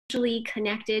Spiritually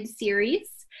Connected series.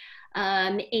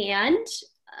 And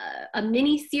a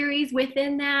mini series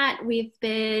within that, we've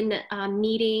been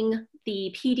meeting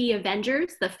the PD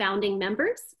Avengers, the founding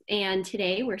members. And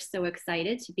today we're so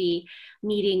excited to be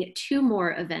meeting 2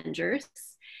 more Avengers.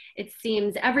 It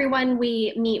seems everyone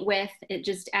we meet with, it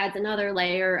just adds another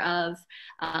layer of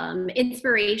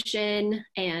inspiration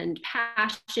and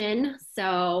passion.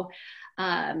 So,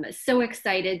 so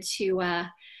excited to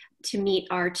meet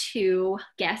our 2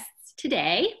 guests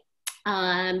today.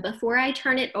 Before I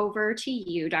turn it over to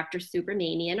you, Dr.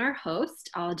 Subramanian, our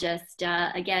host, I'll just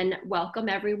again welcome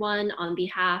everyone on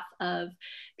behalf of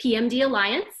PMD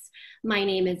Alliance. My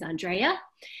name is Andrea,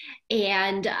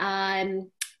 and I'm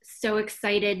so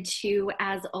excited to,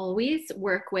 as always,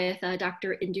 work with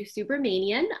Dr. Indu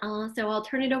Subramanian. So I'll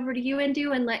turn it over to you,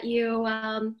 Indu, and let you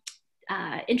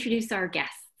introduce our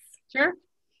guests. Sure.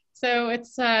 So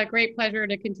it's a great pleasure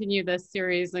to continue this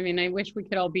series. I mean, I wish we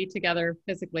could all be together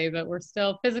physically, but we're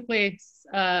still physically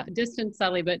distant,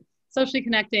 sadly, but socially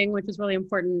connecting, which is really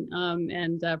important,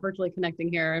 and virtually connecting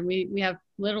here. And we have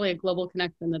literally a global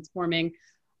connection that's forming.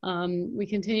 We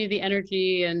continue the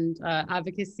energy and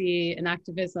advocacy and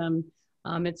activism.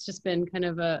 It's just been kind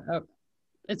of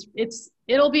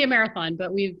it'll be a marathon,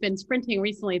 but we've been sprinting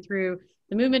recently through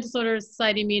the Movement Disorder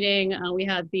Society meeting. We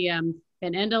had the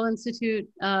Van Andel Institute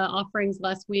offerings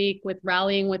last week with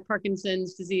rallying with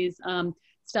Parkinson's disease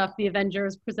stuff. The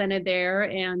Avengers presented there,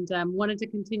 and wanted to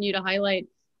continue to highlight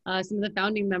some of the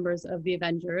founding members of the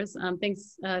Avengers.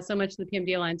 Thanks so much to the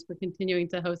PMD Alliance for continuing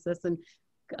to host this and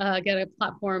get a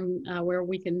platform where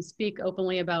we can speak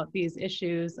openly about these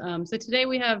issues. So today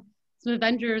we have some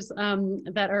Avengers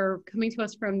that are coming to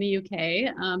us from the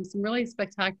UK, some really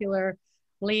spectacular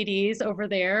ladies over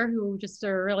there who just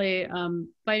are really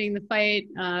fighting the fight,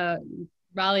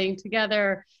 rallying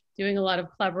together, doing a lot of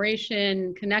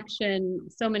collaboration, connection,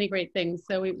 so many great things.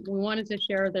 So we wanted to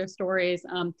share their stories.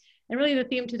 And really the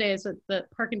theme today is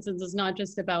that Parkinson's is not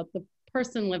just about the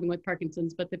person living with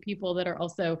Parkinson's, but the people that are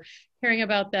also caring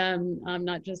about them,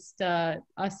 not just us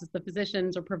as the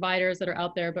physicians or providers that are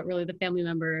out there, but really the family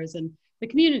members and the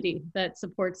community that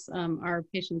supports our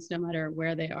patients no matter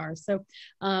where they are. So,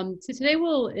 so today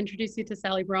we'll introduce you to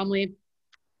Sally Bromley,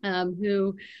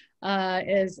 who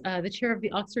is the chair of the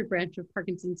Oxford branch of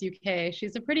Parkinson's UK.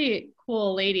 She's a pretty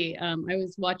cool lady. I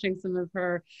was watching some of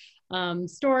her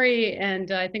story,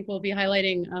 and I think we'll be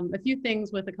highlighting a few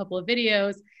things with a couple of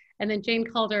videos. And then Jayne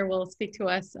Calder will speak to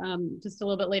us just a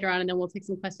little bit later on, and then we'll take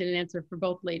some question and answer for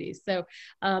both ladies. So,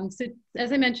 so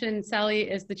as I mentioned, Sally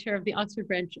is the chair of the Oxford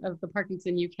branch of the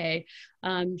Parkinson UK.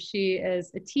 She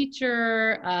is a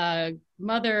teacher,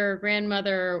 mother,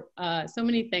 grandmother, so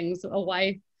many things, a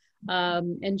wife,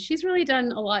 and she's really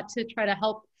done a lot to try to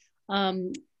help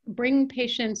bring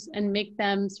patients and make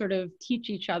them sort of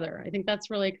teach each other. I think that's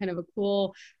really kind of a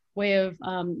cool way of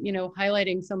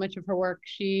highlighting so much of her work.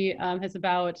 She has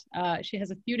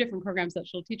a few different programs that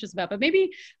she'll teach us about, but maybe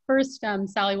first,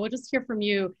 Sally, we'll just hear from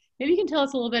you. Maybe you can tell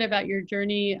us a little bit about your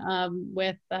journey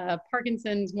with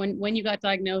Parkinson's, when you got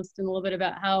diagnosed, and a little bit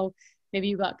about how maybe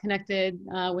you got connected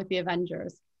with the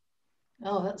Avengers.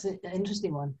 Oh, that's an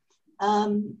interesting one.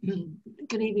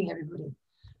 Good evening, everybody.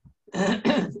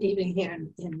 Evening here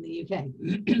in the UK.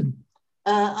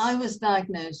 I was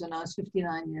diagnosed when I was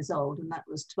 59 years old, and that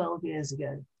was 12 years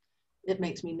ago. It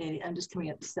makes me I'm just coming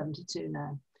up to 72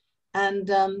 now. And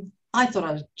I thought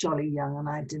I was jolly young, and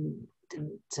I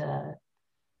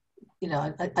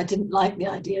I didn't like the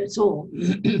idea at all.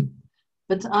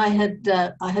 But I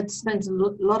had spent a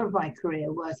lot of my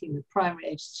career working with primary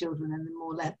age children, and then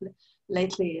more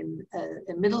lately in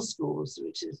middle schools,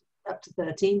 which is up to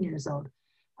 13 years old.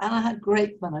 And I had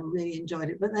great fun. I really enjoyed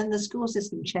it. But then the school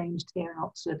system changed here in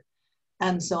Oxford.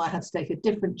 And so I had to take a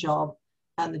different job.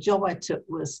 And the job I took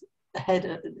was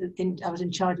I was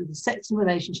in charge of the sex and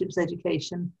relationships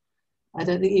education. I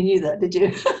don't think you knew that, did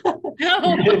you?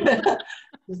 No.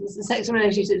 The sex and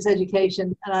relationships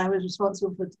education. And I was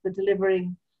responsible for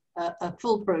delivering a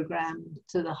full program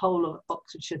to the whole of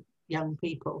Oxfordshire young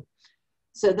people.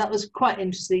 So that was quite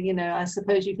interesting. I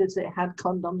suppose you could say had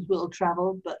condoms will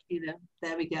travel, but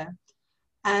there we go.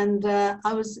 And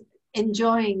I was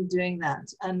enjoying doing that.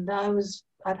 And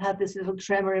I'd had this little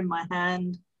tremor in my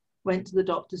hand, went to the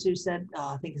doctors, who said,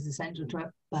 I think it's essential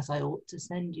to, but I ought to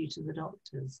send you to the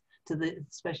doctors, to the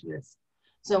specialists.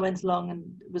 So I went along and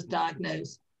was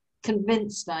diagnosed,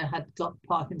 convinced I had got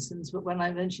Parkinson's. But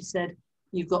when she said,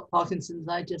 you've got Parkinson's,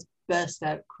 I just burst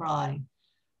out crying.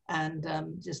 And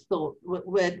just thought,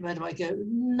 where do I go?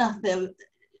 Nothing.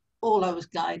 All I was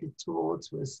guided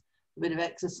towards was a bit of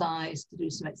exercise, to do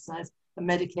some exercise, a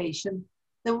medication.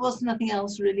 There was nothing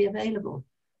else really available.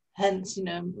 hence, you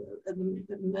know,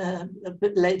 a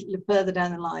bit further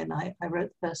down the line, I wrote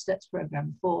the First Steps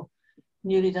program for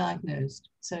newly diagnosed.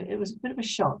 So it was a bit of a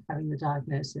shock having the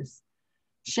diagnosis.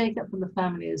 Shake up from the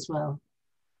family as well.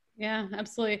 Yeah,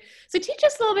 absolutely. So teach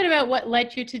us a little bit about what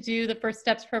led you to do the First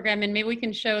Steps program, and maybe we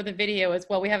can show the video as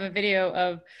well. We have a video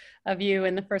of you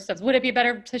in the First Steps. Would it be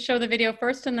better to show the video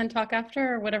first and then talk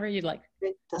after, or whatever you'd like?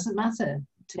 It doesn't matter.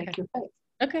 Take your pick.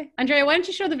 Okay. Andrea, why don't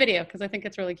you show the video? Because I think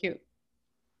it's really cute.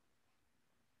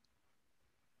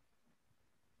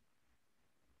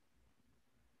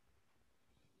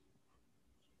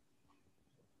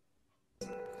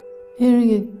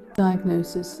 Hearing a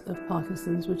diagnosis of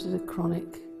Parkinson's, which is a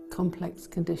chronic, complex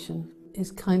condition,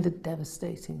 is kind of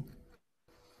devastating.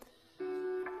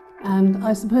 And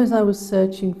I suppose I was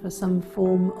searching for some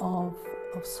form of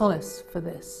solace for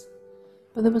this,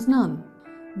 but there was none.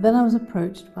 Then I was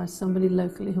approached by somebody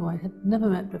locally who I had never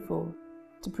met before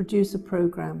to produce a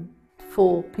program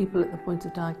for people at the point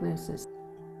of diagnosis.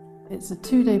 It's a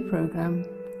 2-day program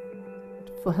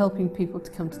for helping people to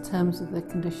come to terms with their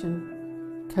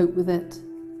condition, cope with it,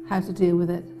 how to deal with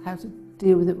it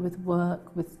with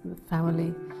work, with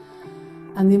family,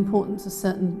 and the importance of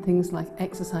certain things like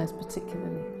exercise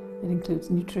particularly. It includes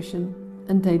nutrition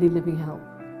and daily living help.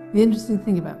 The interesting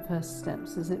thing about First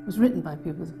Steps is it was written by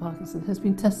people with Parkinson's, has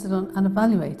been tested on and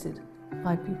evaluated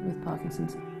by people with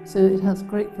Parkinson's, so it has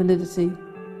great validity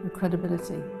and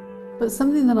credibility. But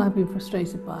something that I've been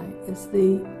frustrated by is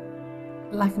the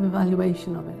lack of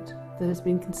evaluation of it that has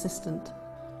been consistent.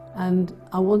 And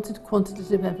I wanted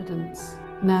quantitative evidence.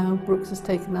 Now Brooks has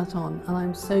taken that on, and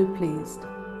I'm so pleased.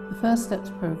 The First Steps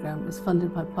program is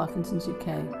funded by Parkinson's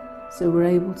UK, so we're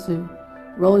able to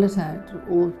roll it out to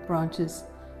all branches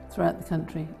throughout the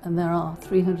country, and there are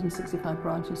 365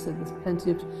 branches, so there's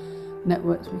plenty of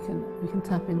networks we can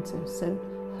tap into. So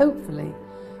hopefully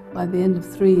by the end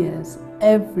of 3 years,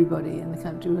 everybody in the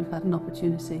country will have had an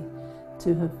opportunity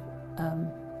to have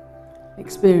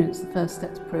experienced the First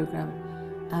Steps program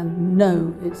and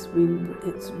know it's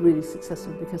really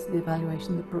successful because of the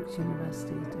evaluation that Brooks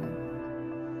University is doing.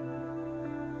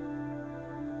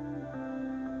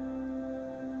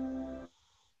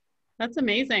 That's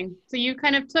amazing. So you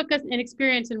kind of took an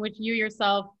experience in which you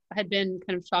yourself had been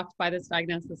kind of shocked by this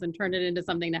diagnosis and turned it into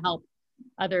something to help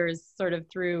others sort of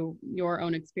through your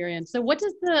own experience. So what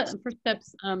does the First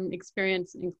Steps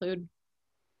experience include?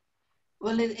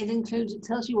 Well, it includes, it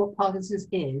tells you what Parkinson's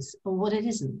is and what it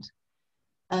isn't.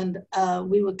 And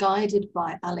we were guided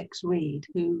by Alex Reed,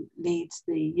 who leads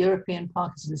the European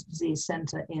Parkinson's Disease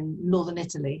Centre in Northern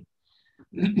Italy.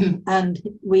 And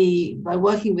by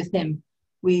working with him,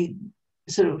 we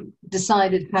sort of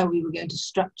decided how we were going to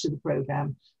structure the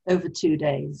program over 2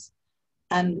 days.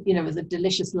 And, you know, with a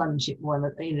delicious lunch at one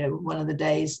of the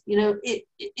days, you know,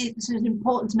 it's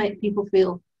important to make people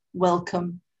feel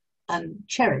welcome and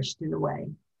cherished in a way.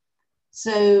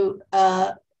 So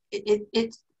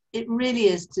it really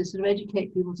is to sort of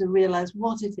educate people to realize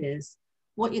what it is,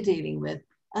 what you're dealing with.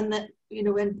 And that, you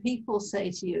know, when people say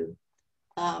to you,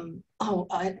 oh,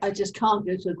 I just can't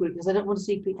go to a group because I don't want to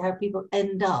see how people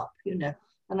end up, you know.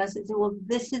 And I said, well,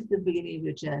 this is the beginning of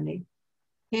your journey.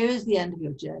 Here is the end of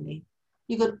your journey.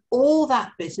 You've got all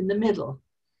that bit in the middle.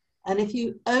 And if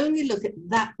you only look at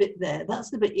that bit there, that's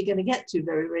the bit you're going to get to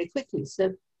very, very quickly.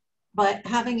 So by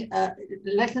having,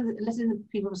 letting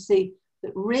people see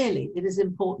that really it is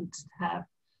important to have,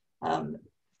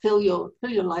 fill your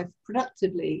life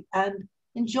productively and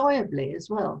enjoyably as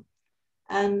well.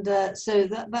 And so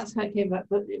that's how it came about.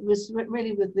 But it was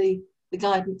really with the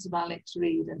guidance of Alex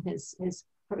Reed and his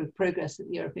progress at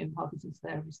the European Parkinson's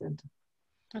Therapy Centre.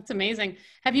 That's amazing.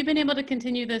 Have you been able to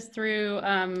continue this through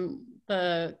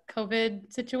the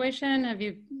COVID situation? Have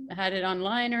you had it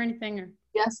online or anything? Or?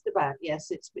 Just about,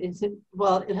 yes.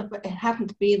 Well, it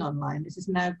hadn't been online. This has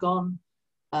now gone.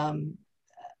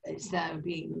 It's now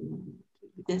being,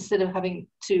 instead of having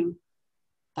 2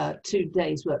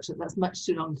 days workshop, that's much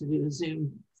too long to do a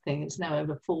Zoom thing. It's now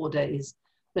over 4 days,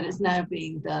 but it's now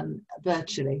being done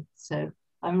virtually. So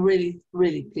I'm really,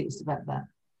 really pleased about that.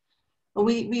 And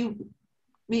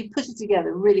we put it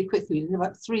together really quickly. In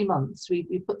about 3 months, we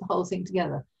put the whole thing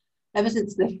together. Ever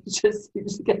since then, it just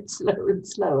gets slower and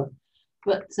slower.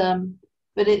 But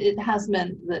it has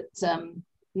meant that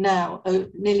now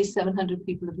nearly 700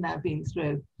 people have now been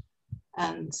through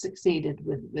and succeeded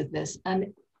with this.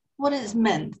 And what it's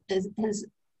meant is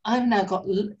I've now got,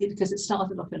 because it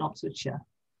started off in Oxfordshire,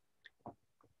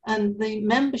 and the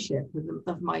membership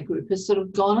of my group has sort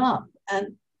of gone up,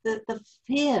 and the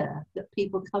fear that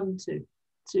people come to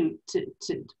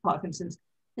Parkinson's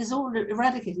is all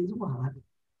eradicated. Well,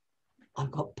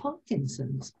 I've got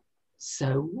Parkinson's,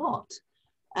 so what?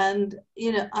 And,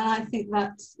 you know, and I think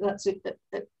that's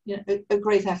a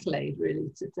great accolade,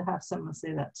 really, to have someone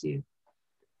say that to you.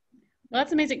 Well,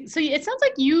 that's amazing. So it sounds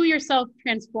like you yourself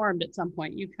transformed at some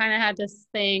point. You kind of had this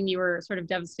thing, you were sort of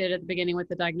devastated at the beginning with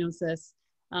the diagnosis.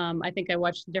 I think I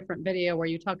watched a different video where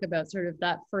you talk about sort of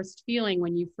that first feeling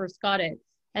when you first got it.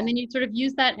 And then you sort of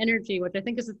use that energy, which I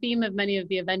think is a theme of many of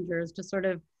the Avengers, to sort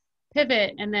of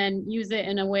pivot and then use it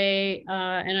in a way.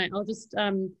 And I'll just,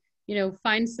 you know,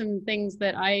 find some things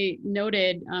that I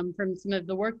noted from some of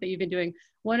the work that you've been doing.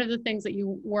 One of the things that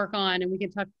you work on, and we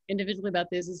can talk individually about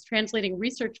this, is translating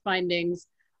research findings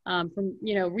from,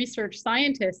 you know, research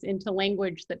scientists into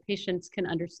language that patients can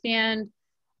understand.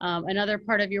 Another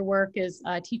part of your work is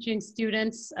teaching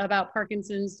students about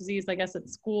Parkinson's disease, I guess, at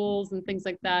schools and things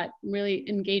like that, really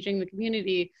engaging the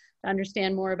community to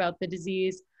understand more about the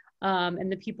disease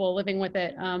and the people living with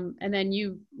it. And then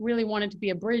you really wanted to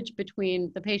be a bridge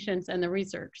between the patients and the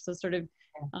research. So sort of,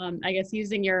 I guess,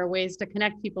 using your ways to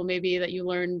connect people maybe that you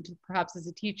learned perhaps as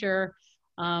a teacher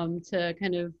to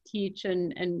kind of teach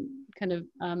and kind of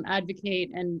advocate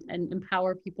and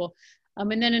empower people.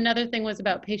 And then another thing was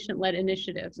about patient-led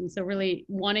initiatives. And so really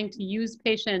wanting to use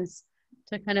patients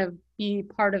to kind of be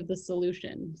part of the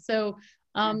solution. So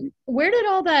where did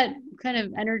all that kind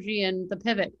of energy and the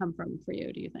pivot come from for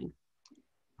you, do you think?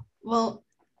 Well,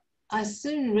 I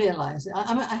soon realized,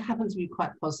 I happen to be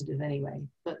quite positive anyway,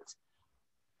 but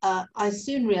I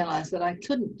soon realized that I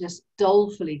couldn't just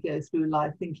dolefully go through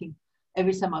life thinking,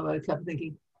 every time I woke up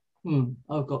thinking,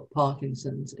 I've got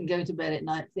Parkinson's, and going to bed at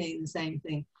night thinking the same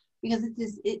thing, because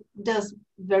it does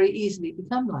very easily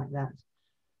become like that.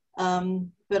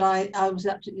 But I was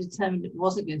absolutely determined it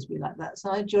wasn't going to be like that.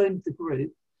 So I joined the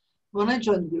group. When I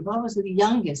joined the group, I was the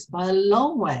youngest by a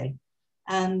long way.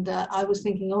 And I was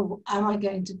thinking, oh, what am I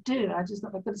going to do? I just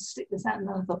thought, I've got to stick this out. And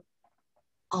then I thought,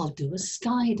 I'll do a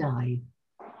skydive.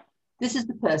 This is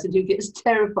the person who gets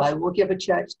terrified walking up a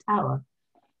church tower.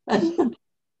 And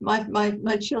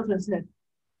my children said,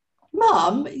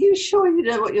 Mum, are you sure you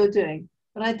know what you're doing?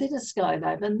 But I did a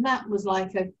skydive, and that was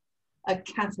like a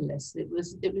catalyst. It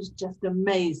was just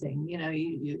amazing. You know,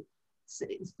 you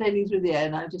sailing through the air,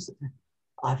 and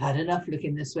I've had enough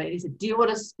looking this way. And he said, do you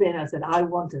want to spin? I said, I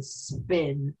want to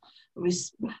spin. And we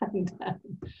sprang down.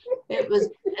 It was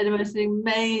the most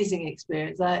amazing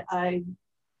experience. I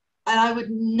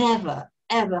would never,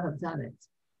 ever have done it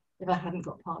if I hadn't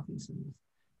got Parkinson's,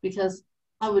 because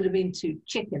I would have been too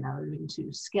chicken. I would have been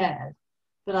too scared.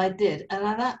 But I did. And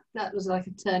that was like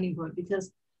a turning point,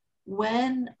 because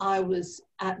when I was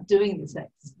doing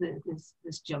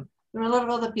this jump, there were a lot of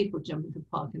other people jumping for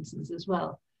Parkinson's as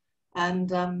well. And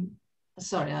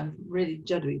sorry, I'm really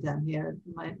juddery down here.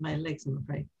 My legs, I'm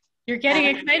afraid. You're getting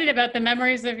excited about the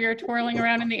memories of your twirling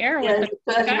around in the air with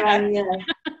the twirling around, yeah,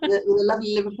 the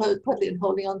lovely Liverpudlian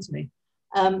holding on to me.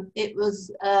 It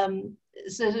was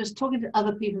so I was talking to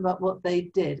other people about what they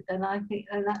did, and I think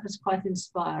that was quite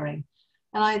inspiring.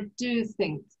 And I do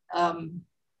think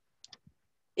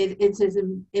it is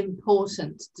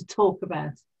important to talk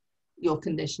about your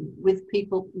condition with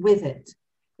people with it.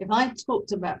 If I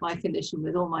talked about my condition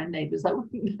with all my neighbours, I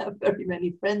wouldn't have very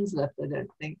many friends left, I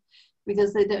don't think,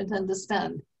 because they don't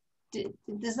understand.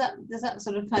 Does that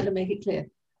sort of kind of make it clear?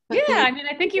 But yeah, I mean,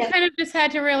 I think you kind of just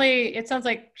had to really, it sounds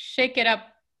like, shake it up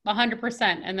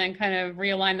 100% and then kind of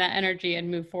realign that energy and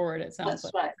move forward, it sounds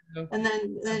like. That's right. And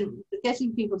then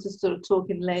getting people to sort of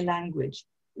talk in lay language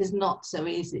is not so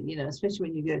easy, you know, especially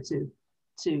when you go to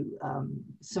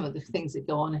some of the things that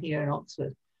go on here in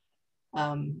Oxford.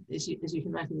 As you can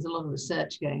imagine, there's a lot of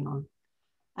research going on.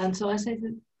 And so I say to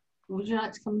them, would you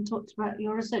like to come and talk about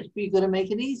your research? But you've got to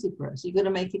make it easy for us. You've got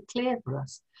to make it clear for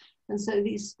us. And so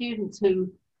these students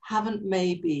who haven't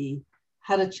maybe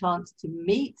had a chance to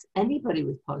meet anybody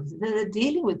with Parkinson's, they're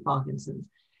dealing with Parkinson's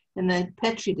in their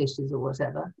Petri dishes or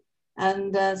whatever.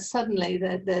 And suddenly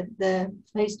they're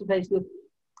face to face with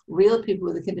real people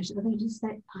with the condition. And they just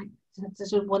say,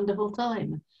 it's such a wonderful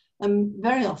time. And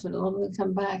very often a lot of them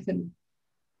come back and,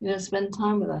 you know, spend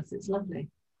time with us. It's lovely.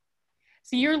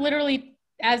 So you're literally,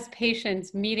 as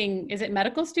patients, meeting, is it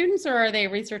medical students or are they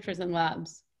researchers in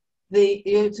labs? The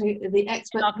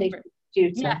expert patient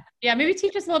tutor. Yeah, maybe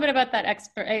teach us a little bit about that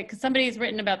expert, because somebody's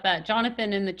written about that.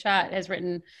 Jonathan in the chat has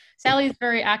written, Sally's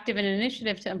very active in an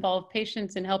initiative to involve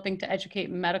patients in helping to educate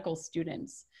medical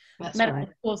students. That's medical right.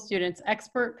 School students,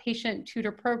 expert patient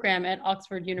tutor program at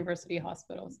Oxford University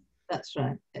Hospitals. That's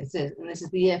right. It is. And this is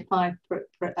the year 5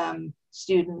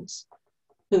 students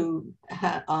who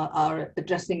are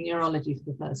addressing neurology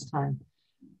for the first time.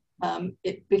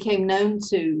 It became known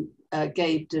to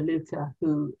Gabe DeLuca,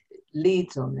 who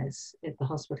leads on this at the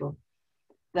hospital.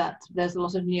 that there's a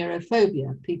lot of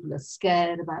neurophobia. People are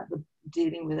scared about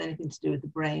dealing with anything to do with the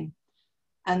brain.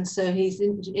 And so he's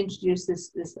introduced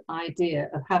this idea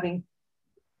of having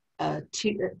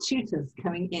tutors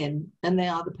coming in, and they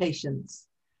are the patients.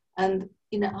 And,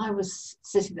 you know, I was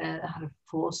sitting there, I had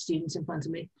 4 students in front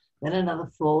of me, then another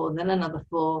 4, then another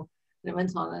 4, and it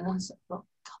went on, and I said, oh,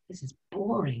 God, this is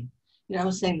boring. You know, I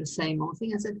was saying the same old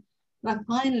thing. I said, and I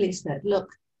finally said, look,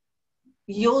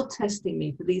 you're testing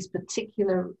me for these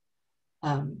particular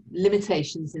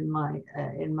limitations in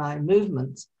my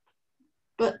movement,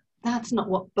 but that's not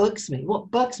what bugs me. What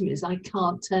bugs me is I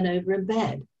can't turn over in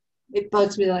bed. It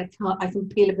bugs me that I can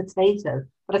peel a potato,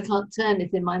 but I can't turn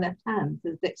it in my left hand.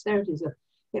 The dexterity. So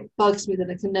it bugs me that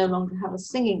I can no longer have a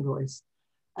singing voice.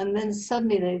 And then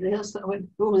suddenly they also went,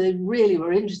 oh, they really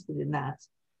were interested in that.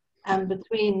 And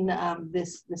between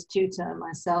this tutor and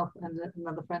myself and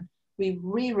another friend, we've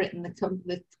rewritten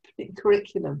the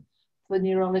curriculum for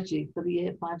neurology for the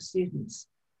Year 5 students.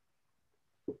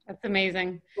 That's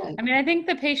amazing. Right. I mean, I think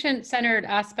the patient-centered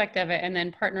aspect of it and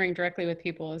then partnering directly with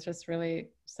people is just really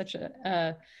such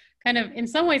a kind of, in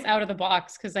some ways, out of the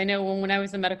box, because I know when I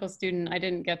was a medical student, I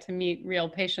didn't get to meet real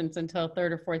patients until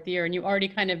 3rd or 4th year, and you already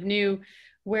kind of knew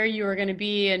where you were going to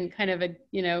be and kind of,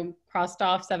 you know, crossed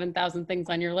off 7,000 things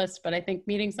on your list. But I think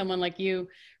meeting someone like you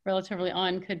relatively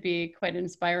on could be quite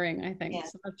inspiring, I think. Yeah.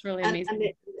 So that's really amazing.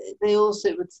 And they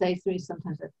also would say to me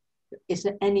sometimes, is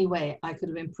there any way I could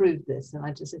have improved this? And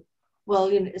I just said,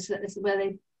 well, you know, it's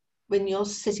where when you're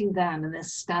sitting down and they're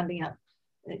standing up,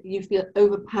 you feel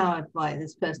overpowered by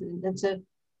this person. And so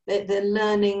they're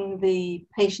learning the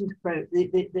patient approach,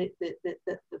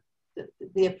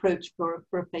 the approach for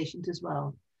a patient as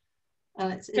well.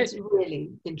 And it's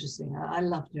really interesting. I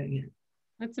love doing it.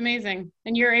 That's amazing.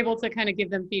 And you're able to kind of give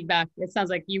them feedback. It sounds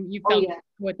like you felt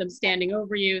with them standing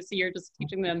over you. So you're just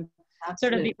teaching them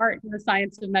sort of the art and the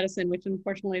science of medicine, which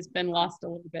unfortunately has been lost a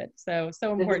little bit. So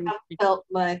important. I felt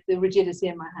like the rigidity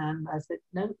in my hand. I said,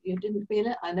 no, you didn't feel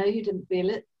it. I know you didn't feel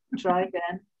it. Try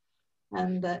again.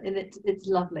 And it's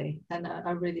lovely. And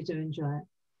I really do enjoy it.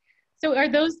 So are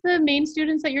those the main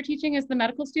students that you're teaching as the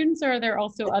medical students, or are there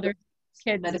also other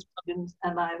kids? Medical students,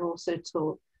 and I've also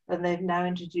taught, and they've now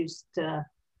introduced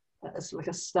like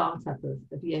a startup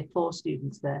of Year 4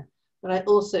 students there. But I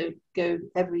also go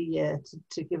every year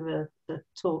to give a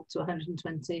talk to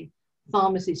 120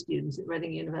 pharmacy students at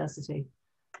Reading University.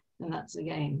 And that's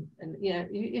again, and you know,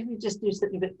 if you just do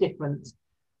something a bit different,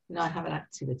 you know, I have an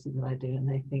activity that I do and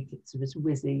they think it's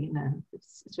whizzy, you know,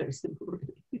 it's very simple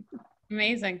really.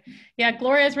 Amazing. Yeah,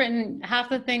 Gloria's written half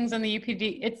the things on the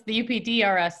UPD, it's the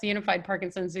UPDRS, the Unified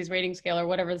Parkinson's Disease Rating Scale, or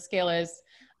whatever the scale is,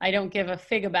 I don't give a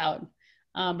fig about.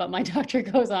 But my doctor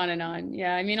goes on and on.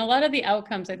 Yeah, I mean, a lot of the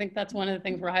outcomes, I think that's one of the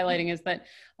things we're highlighting, is that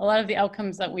a lot of the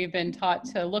outcomes that we've been taught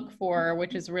to look for,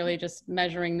 which is really just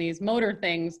measuring these motor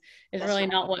things, is really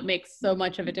not what makes so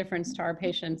much of a difference to our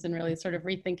patients, and really sort of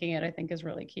rethinking it, I think, is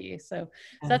really key. So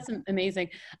that's amazing.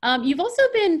 You've also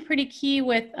been pretty key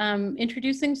with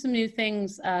introducing some new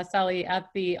things, Sally, at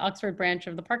the Oxford branch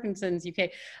of the Parkinson's UK.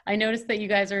 I noticed that you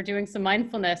guys are doing some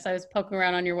mindfulness. I was poking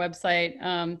around on your website.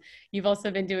 You've also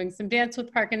been doing some dance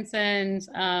with Parkinson's,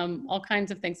 all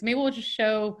kinds of things. Maybe we'll just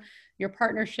show your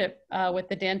partnership with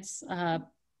the dance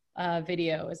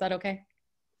video. Is that okay?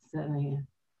 Certainly, yeah.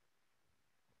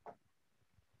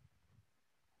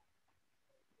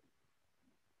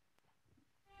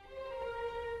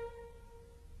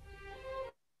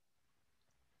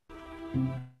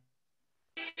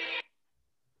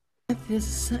 There's a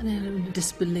certain element of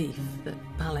disbelief that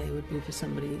ballet would be for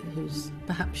somebody who's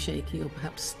perhaps shaky or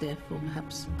perhaps stiff or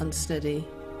perhaps unsteady.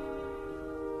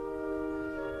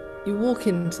 You walk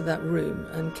into that room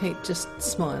and Kate just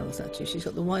smiles at you. She's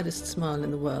got the widest smile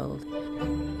in the world.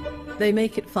 They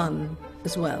make it fun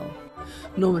as well.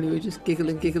 Normally we just giggle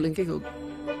and giggle and giggle.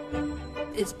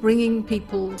 It's bringing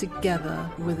people together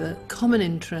with a common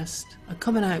interest, a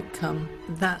common outcome.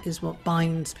 That is what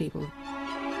binds people.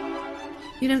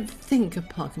 You don't think of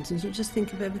Parkinson's, you just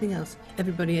think of everything else.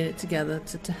 Everybody in it together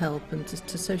to help and to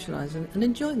socialise and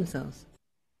enjoy themselves.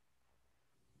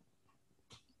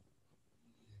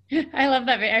 I love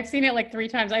that. I've seen it like 3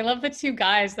 times. I love the 2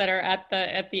 guys that are at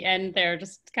the end there,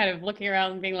 just kind of looking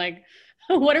around and being like,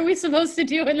 what are we supposed to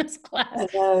do in this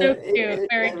class? So cute,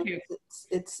 very cute.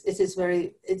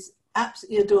 It's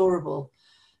absolutely adorable.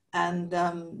 And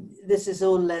this is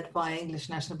all led by English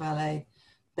National Ballet,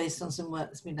 based on some work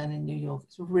that's been done in New York.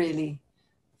 It's really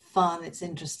fun, it's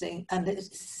interesting, and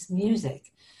it's music.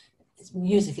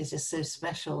 Music is just so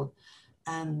special.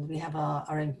 And we have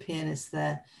our own pianist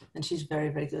there, and she's very,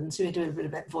 very good. And so we do a bit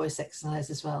of voice exercise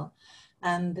as well.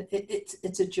 And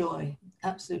it's a joy,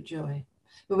 absolute joy.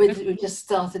 But we just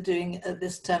started doing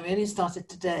this term. We only started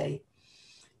today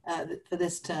for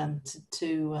this term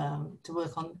to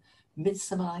work on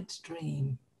Midsummer Night's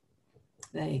Dream.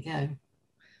 There you go.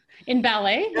 In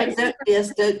ballet?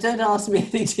 Don't ask me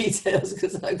any details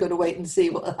because I've got to wait and see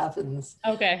what happens.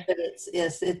 Okay. But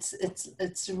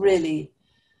it's really,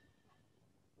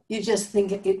 you just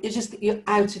think you're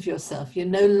out of yourself. You're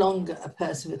no longer a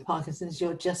person with Parkinson's.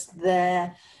 You're just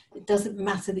there. It doesn't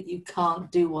matter that you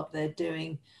can't do what they're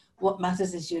doing. What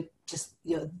matters is you're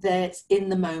there. It's in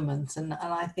the moment, and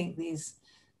I think these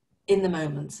in the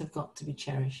moments have got to be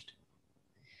cherished.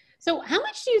 So how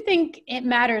much do you think it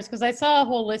matters? Because I saw a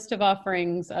whole list of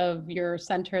offerings of your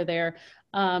center there.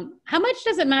 How much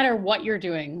does it matter what you're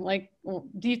doing? Like,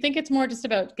 do you think it's more just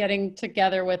about getting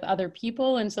together with other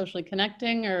people and socially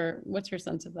connecting, or what's your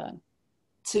sense of that?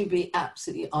 To be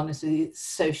absolutely honest with you,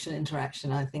 social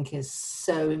interaction, I think, is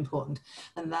so important.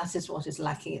 And that is what is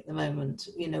lacking at the moment.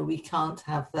 You know, we can't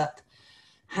have that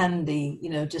handy, you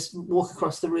know, just walk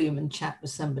across the room and chat with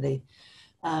somebody.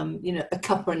 You know, a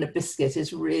cuppa and a biscuit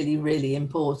is really, really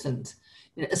important,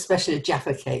 you know, especially a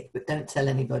Jaffa cake, but don't tell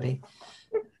anybody.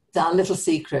 It's our little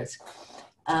secret.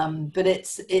 But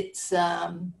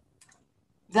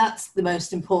that's the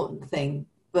most important thing.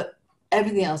 But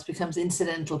everything else becomes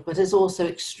incidental, but is also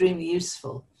extremely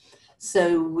useful.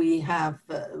 So we have,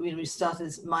 we started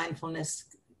this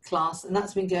mindfulness class, and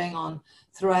that's been going on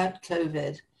throughout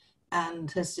COVID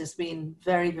and has just been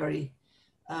very, very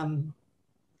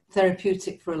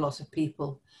therapeutic for a lot of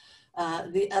people.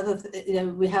 The other, you know,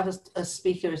 we have a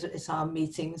speaker at our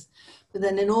meetings, but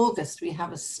then in August we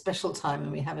have a special time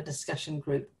and we have a discussion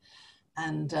group,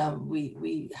 and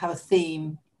we have a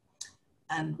theme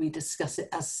and we discuss it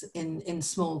as in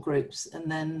small groups, and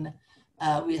then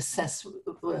we assess,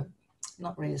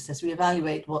 not really assess, we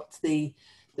evaluate what the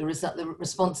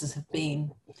responses have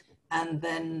been, and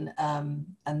then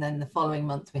the following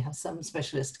month we have some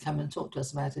specialist come and talk to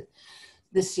us about it.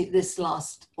 This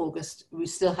last August, we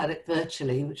still had it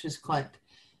virtually, which was quite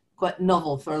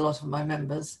novel for a lot of my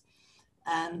members.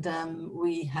 And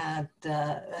we had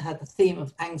the theme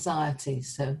of anxiety.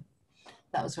 So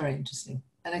that was very interesting.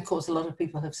 And of course, a lot of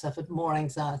people have suffered more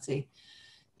anxiety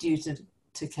due to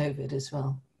COVID as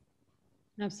well.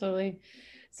 Absolutely.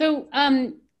 So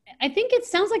I think it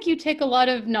sounds like you take a lot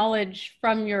of knowledge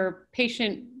from your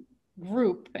patient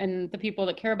group and the people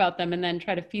that care about them, and then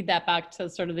try to feed that back to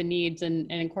sort of the needs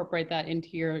and incorporate that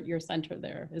into your center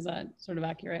there. Is that sort of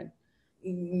accurate?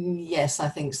 Yes, I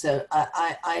think so.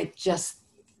 I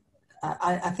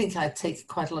think I take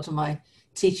quite a lot of my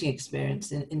teaching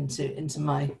experience into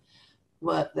my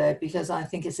work there, because I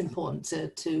think it's important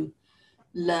to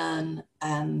learn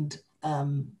and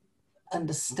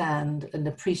understand and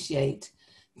appreciate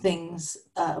things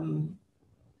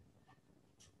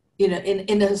you know,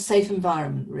 in a safe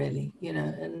environment, really, you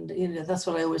know, and, you know, that's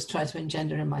what I always try to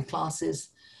engender in my classes.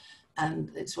 And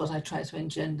it's what I try to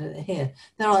engender here.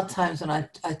 There are times when I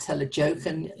tell a joke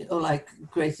and all I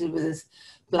created with this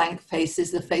blank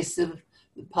faces, the face of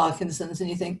Parkinson's,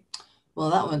 and you think, well,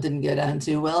 that one didn't go down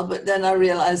too well. But then I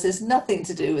realize there's nothing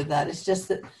to do with that. It's just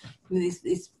that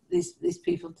these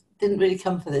people didn't really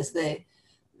come for this.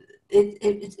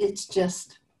 It's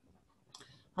just,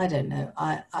 I don't know.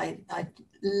 I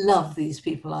love these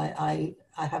people I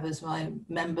have as my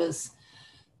members.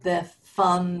 They're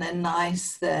fun, they're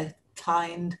nice, they're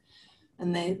kind,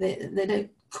 and they don't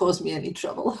cause me any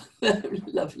trouble. They're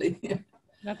lovely.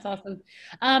 That's awesome.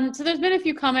 So there's been a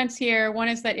few comments here. One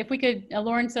is that if we could,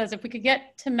 Lauren says, if we could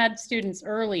get to med students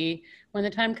early, when the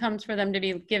time comes for them to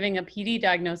be giving a PD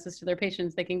diagnosis to their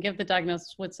patients, they can give the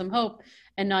diagnosis with some hope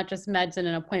and not just meds and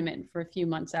an appointment for a few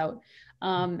months out.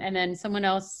 And then someone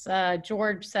else,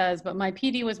 George says, but my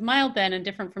PD was mild then and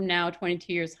different from now,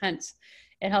 22 years hence.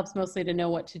 It helps mostly to know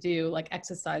what to do, like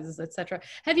exercises, etc.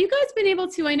 Have you guys been able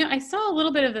to, I know I saw a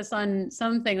little bit of this on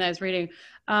something that I was reading.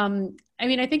 I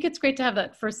mean, I think it's great to have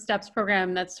that first steps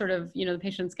program that's sort of, you know, the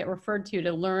patients get referred to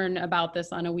learn about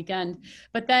this on a weekend.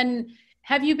 But then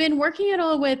have you been working at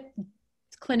all with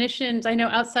clinicians? I know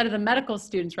outside of the medical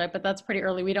students, right? But that's pretty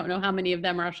early. We don't know how many of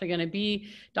them are actually going to be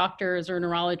doctors or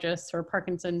neurologists or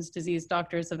Parkinson's disease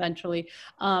doctors eventually,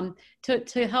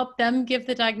 to help them give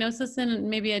the diagnosis in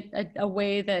maybe a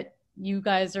way that you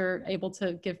guys are able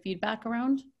to give feedback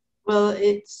around? Well,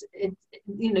 it's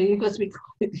you know, you've got to be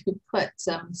quite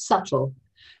subtle.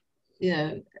 You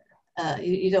know,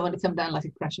 you don't want to come down like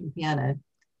a crashing piano.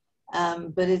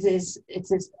 But it is.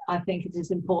 I think it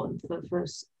is important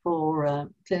for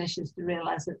clinicians to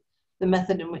realise that the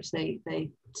method in which they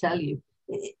tell you,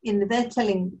 they're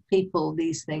telling people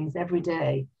these things every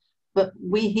day, but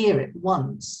we hear it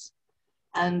once,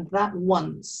 And that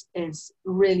once is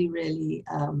really, really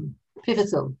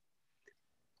pivotal.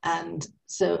 And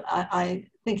so I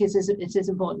think it is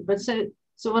important. But so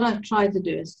what I've tried to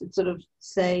do is to sort of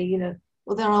say, you know,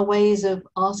 well, there are ways of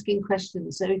asking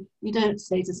questions. So you don't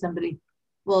say to somebody,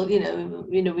 well, you know,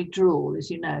 we drool, as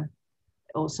you know,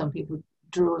 or some people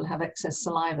drool and have excess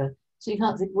saliva. So you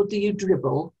can't think, well, do you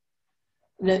dribble?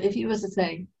 You know, if you were to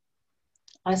say,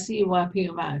 I see you wiping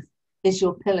your mouth, is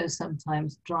your pillow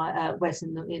sometimes dry, wet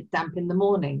damp in the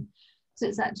morning? So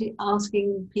it's actually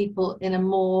asking people in a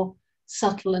more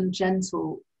subtle and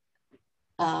gentle,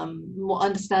 more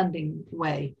understanding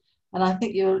way. And I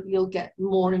think you'll get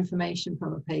more information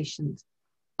from a patient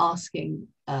asking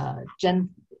in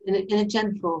a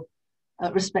gentle,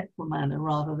 respectful manner,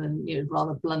 rather than, you know,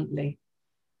 rather bluntly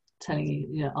telling you,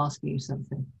 you know, asking you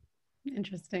something.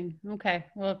 Interesting. Okay.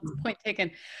 Well, point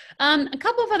taken. A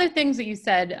couple of other things that you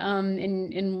said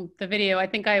in the video. I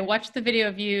think I watched the video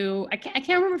of you. I can't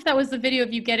remember if that was the video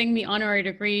of you getting the honorary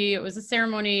degree. It was a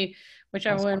ceremony which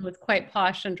everyone was quite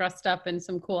posh and dressed up in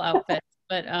some cool outfits.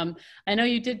 But I know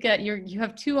you did get you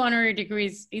have 2 honorary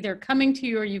degrees either coming to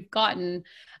you or you've gotten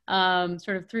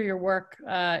sort of through your work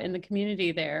in the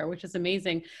community there, which is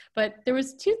amazing. But there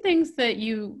was 2 things that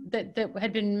that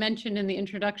had been mentioned in the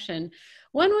introduction.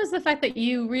 One was the fact that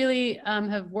you really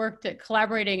have worked at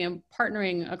collaborating and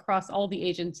partnering across all the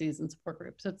agencies and support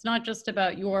groups. So it's not just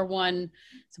about your one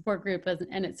support group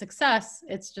and its success.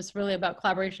 It's just really about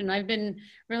collaboration. I've been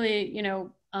really, you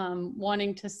know,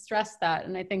 wanting to stress that.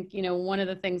 And I think, you know, one of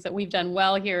the things that we've done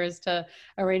well here is to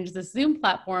arrange this Zoom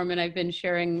platform. And I've been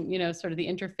sharing, you know, sort of the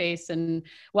interface and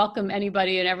welcome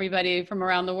anybody and everybody from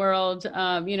around the world,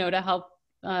 you know, to help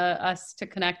us to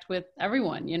connect with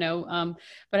everyone, you know,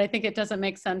 but I think it doesn't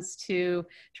make sense to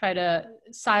try to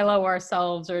silo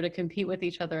ourselves or to compete with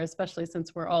each other, especially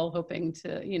since we're all hoping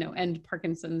to, you know, end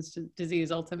Parkinson's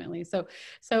disease ultimately. So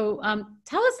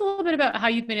tell us a little bit about how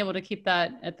you've been able to keep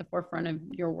that at the forefront of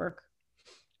your work.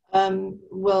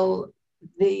 Well,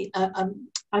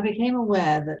 I became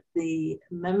aware that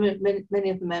many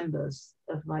of the members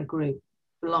of my group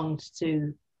belonged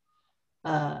to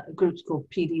groups called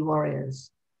PD Warriors,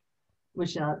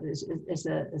 which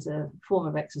is a form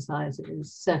of exercise. It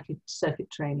is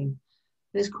circuit training.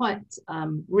 It's quite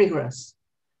rigorous,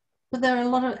 but there are a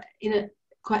lot of, you know,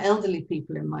 quite elderly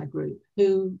people in my group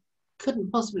who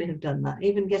couldn't possibly have done that.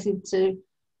 Even getting to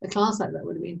a class like that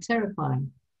would have been terrifying.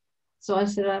 So I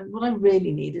said, what I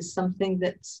really need is something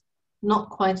that's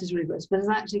not quite as rigorous, but is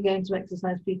actually going to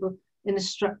exercise people in a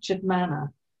structured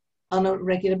manner on a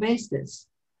regular basis,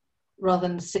 rather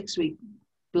than a 6-week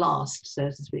blast, so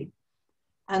to speak.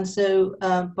 And so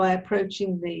by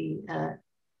approaching the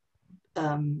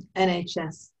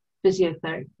NHS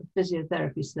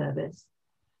physiotherapy service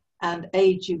and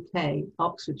Age UK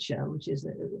Oxfordshire, which is,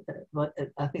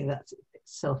 I think that's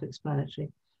self-explanatory,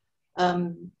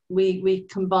 we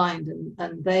combined,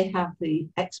 and they have the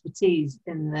expertise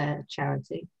in their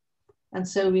charity. And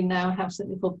so we now have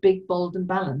something called Big, Bold and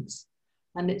Balance.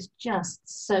 And it's just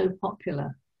so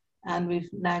popular. And we've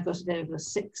now got it over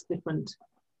 6 different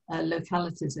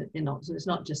localities in Oxford. It's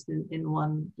not just in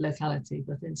one locality,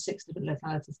 but in 6 different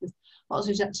localities.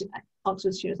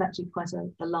 Oxfordshire is actually quite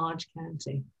a large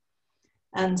county.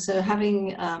 And so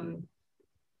having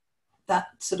that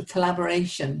sort of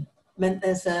collaboration meant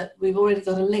we've already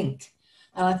got a link.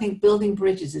 And I think building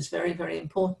bridges is very, very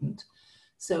important.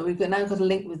 So we've now got a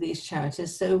link with these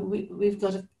charities. So we've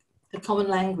got a common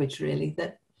language, really,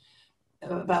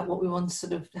 about what we want,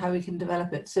 sort of how we can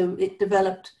develop it. So it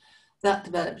developed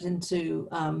into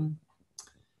a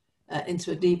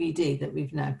DVD that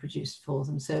we've now produced for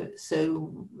them.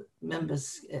 So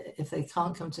members, if they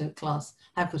can't come to a class,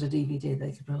 have got a DVD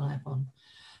they can rely upon.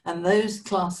 And those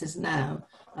classes now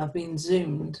have been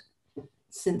Zoomed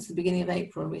since the beginning of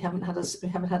April. We haven't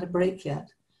had a break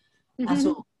yet at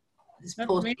all. This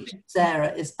poor teacher,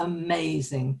 Sarah, is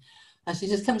amazing. And she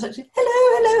just comes up, she,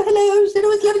 hello. She said,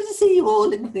 oh, it's lovely to see you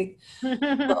all. And you think,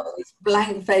 oh, these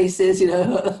blank faces, you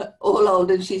know, all old,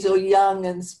 and she's all young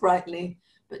and sprightly,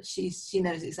 but she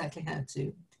knows exactly how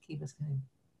to keep us going.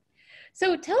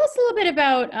 So tell us a little bit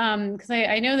about, because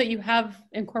I know that you have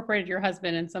incorporated your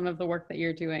husband in some of the work that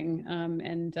you're doing,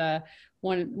 and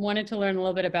wanted to learn a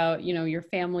little bit about, you know, your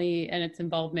family and its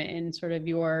involvement in sort of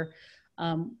your,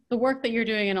 the work that you're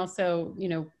doing, and also, you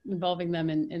know, involving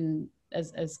them in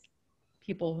as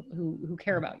people who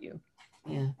care about you.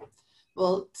 Yeah.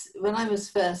 Well, when I was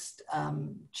first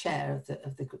chair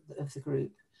of the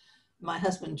group, my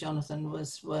husband Jonathan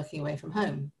was working away from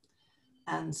home,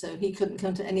 and so he couldn't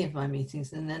come to any of my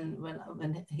meetings. And then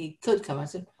when he could come, I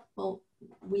said, "Well,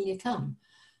 will you come?"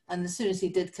 And as soon as he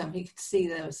did come, he could see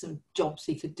there were some jobs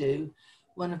he could do,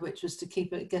 one of which was to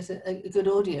get a good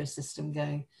audio system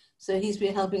going. So he's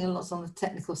been helping a lot on the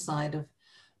technical side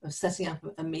of setting up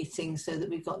a meeting so that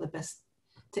we've got the best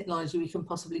technology we can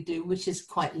possibly do, which is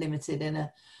quite limited in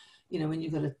a, you know, when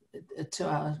you've got a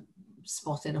 2-hour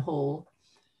spot in a hall.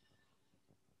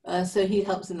 So he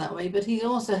helps in that way, but he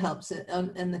also helps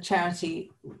in the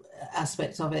charity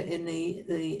aspect of it, in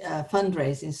the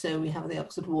fundraising. So we have the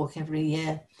Oxford Walk every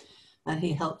year, and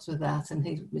he helps with that, and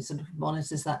he sort of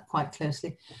monitors that quite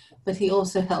closely. But he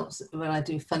also helps when I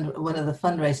do one of the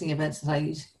fundraising events that I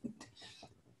use,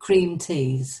 cream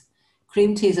teas.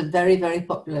 Cream teas are very, very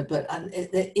popular, but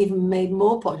they're even made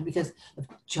more popular because of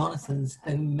Jonathan's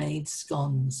homemade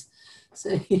scones.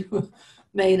 So he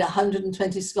made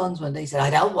 120 scones one day. He said, "I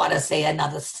don't want to see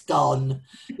another scone,"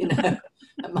 you know.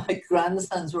 And my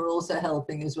grandsons were also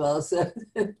helping as well. So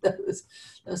that was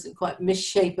some quite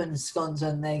misshapen scones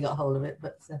when they got hold of it,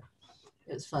 but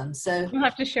it was fun. So you'll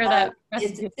have to share that.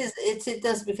 It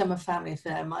does become a family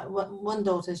affair. My one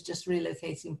daughter's just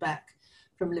relocating back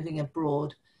from living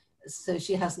abroad, so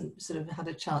she hasn't sort of had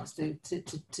a chance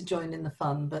to join in the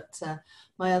fun. But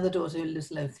my other daughter, who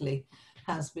lives locally,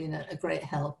 has been a great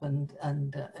help,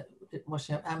 and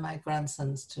washing up, and my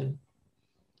grandsons too.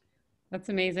 That's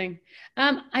amazing.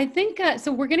 I think,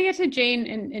 so we're going to get to Jayne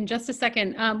in just a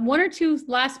second. One or two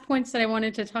last points that I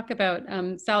wanted to talk about,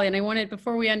 Sally, and I wanted,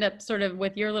 before we end up sort of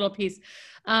with your little piece,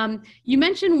 you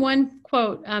mentioned one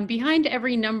quote, behind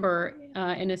every number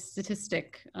in a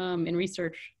statistic in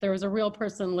research, there was a real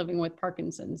person living with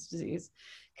Parkinson's disease.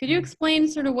 Could you explain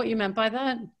sort of what you meant by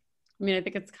that? I mean, I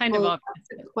think it's kind of obvious.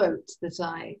 A quote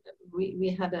that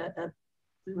we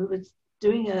were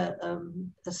doing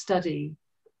a study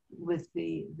with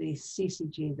the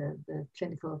CCG, the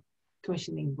Clinical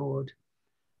Commissioning Board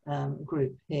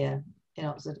group here in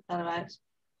Oxford, and about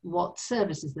what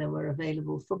services there were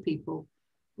available for people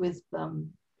with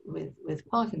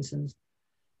Parkinson's.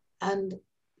 And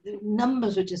the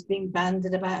numbers were just being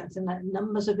bandied about, and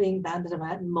numbers are being bandied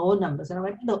about, and more numbers. And I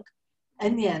went, look,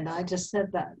 in the end, I just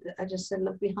said,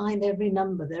 look, behind every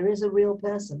number, there is a real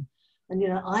person. And, you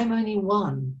know, I'm only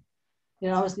one. You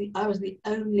know, I was the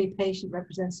only patient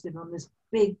representative on this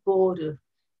big board of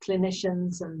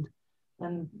clinicians and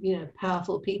you know,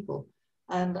 powerful people.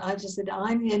 And I just said,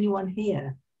 I'm the only one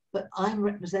here, but I'm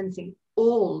representing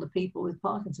all the people with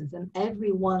Parkinson's, and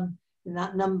everyone in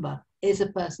that number is a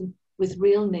person with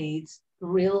real needs,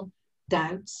 real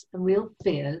doubts, and real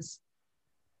fears,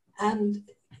 and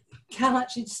can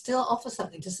actually still offer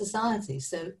something to society.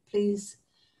 So please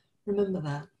remember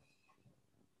that.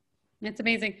 It's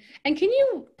amazing. And can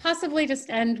you possibly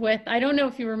just end with, I don't know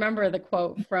if you remember the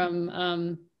quote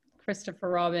from Christopher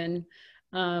Robin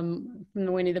from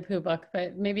the Winnie the Pooh book,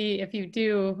 but maybe if you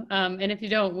do, and if you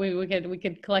don't, we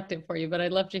could collect it for you, but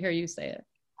I'd love to hear you say it.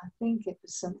 I think it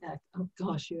was something like, oh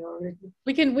gosh, you already.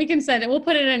 We can send it. We'll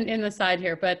put it in the side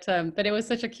here, but it was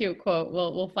such a cute quote.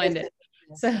 We'll find it.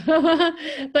 So,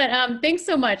 but thanks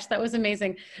so much. That was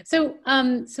amazing. So,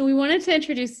 so we wanted to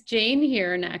introduce Jayne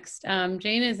here next.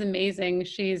 Jayne is amazing.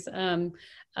 She's,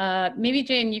 maybe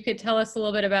Jayne, you could tell us a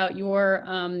little bit about your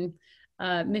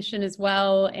mission as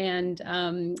well.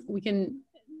 And we can,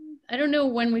 I don't know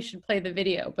when we should play the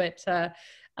video, but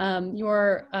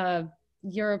you're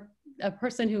a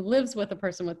person who lives with a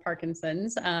person with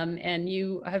Parkinson's, and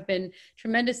you have been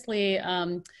tremendously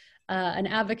an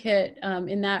advocate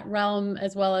in that realm,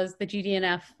 as well as the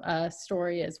GDNF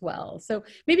story as well. So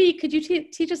maybe could you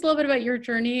teach us a little bit about your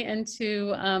journey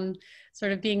into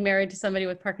sort of being married to somebody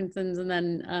with Parkinson's, and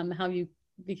then how you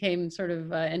became sort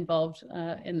of involved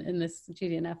in this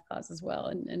GDNF cause as well.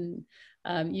 And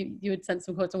you had sent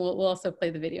some quotes, and we'll also play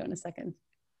the video in a second.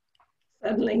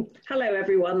 Certainly. Hello,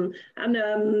 everyone,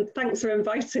 and thanks for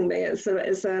inviting me. It's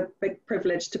a big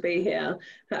privilege to be here.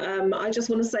 I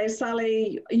just want to say,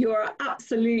 Sally, you're an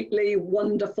absolutely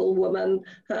wonderful woman,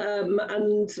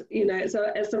 and you know,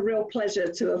 it's a real pleasure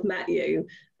to have met you.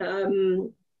 The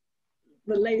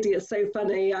lady is so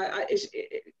funny. I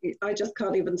just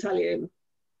can't even tell you.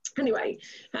 Anyway,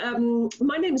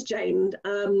 my name is Jayne,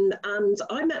 and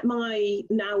I met my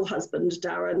now husband,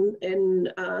 Darren, in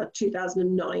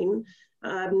 2009.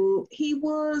 He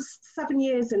was 7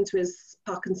 years into his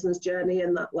Parkinson's journey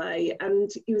in that way,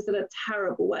 and he was in a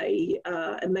terrible way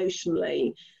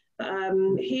emotionally.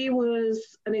 He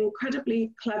was an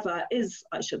incredibly clever,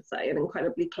 I should say, an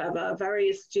incredibly clever, very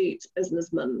astute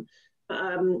businessman,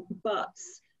 but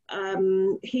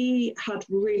he had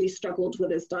really struggled with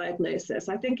his diagnosis.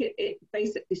 I think it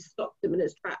basically stopped him in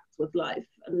his tracks with life.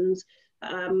 And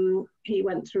He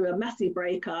went through a messy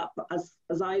breakup, as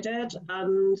I did,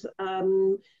 and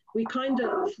we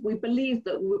believed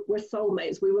that we're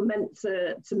soulmates. We were meant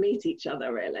to meet each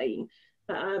other, really.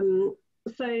 I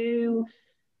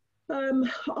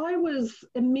was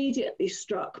immediately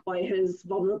struck by his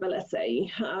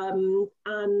vulnerability,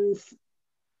 and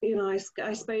you know, I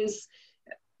suppose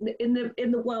in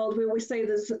the world we always say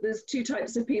there's two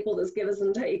types of people: there's givers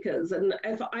and takers, and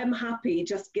if I'm happy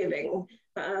just giving.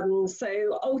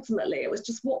 So ultimately, it was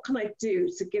just, what can I do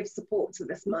to give support to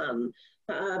this man?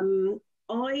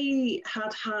 I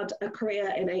had a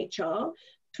career in HR.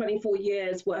 24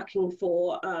 years working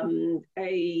for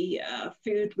a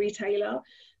food retailer.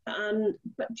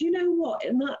 But do you know what?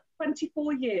 In that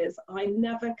 24 years, I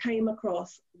never came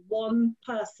across one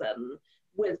person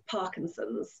with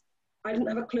Parkinson's. I didn't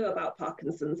have a clue about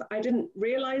Parkinson's. I didn't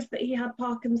realize that he had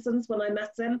Parkinson's when I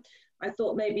met him. I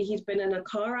thought maybe he'd been in a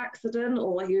car accident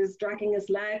or he was dragging his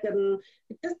leg, and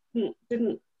it just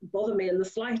didn't bother me in the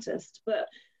slightest. But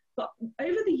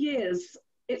over the years,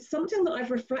 it's something that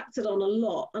I've reflected on a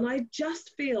lot, and I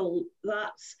just feel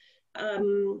that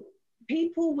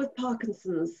people with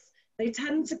Parkinson's, they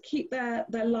tend to keep their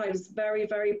lives very,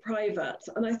 very private.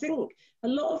 And I think a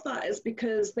lot of that is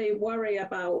because they worry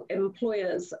about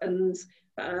employers and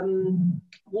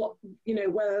what, you know,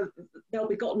 where they'll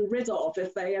be gotten rid of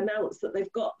if they announce that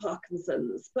they've got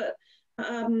Parkinson's. But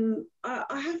I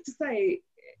have to say,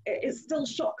 it still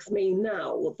shocks me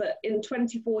now that in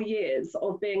 24 years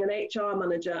of being an HR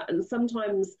manager, and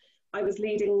sometimes I was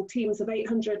leading teams of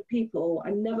 800 people,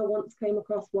 I never once came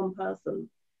across one person.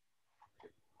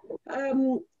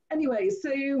 Anyway,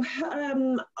 so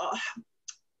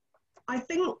I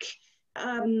think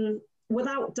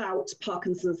without doubt,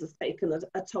 Parkinson's has taken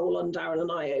a toll on Darren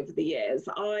and I over the years.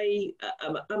 I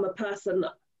am a person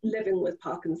living with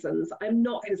Parkinson's. I'm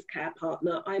not his care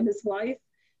partner, I'm his wife.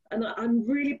 And I'm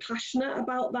really passionate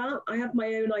about that. I have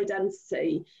my own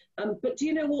identity. But do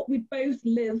you know what? We both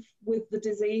live with the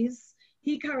disease.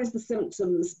 He carries the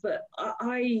symptoms, but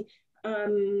I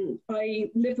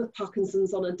live with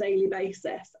Parkinson's on a daily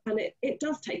basis, and it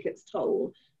does take its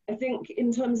toll. I think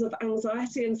in terms of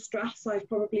anxiety and stress, I've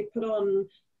probably put on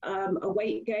a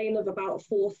weight gain of about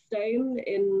 4 stone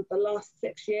in the last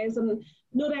 6 years. And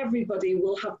not everybody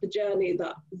will have the journey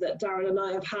that Darren and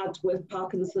I have had with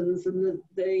Parkinson's and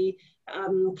the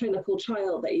clinical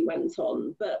trial that he went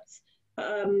on. But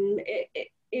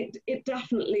it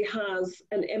definitely has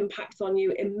an impact on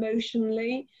you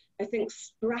emotionally. I think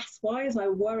stress-wise, I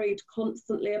worried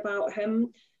constantly about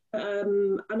him.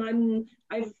 And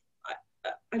I've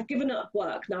given up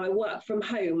work now. I work from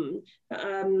home.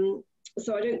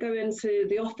 So I don't go into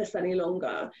the office any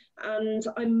longer, and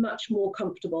I'm much more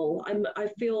comfortable. I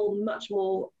feel much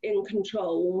more in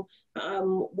control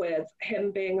with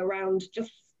him being around,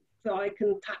 just so I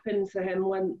can tap into him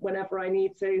whenever I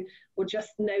need to, or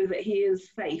just know that he is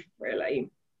safe, really.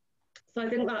 So I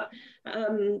think that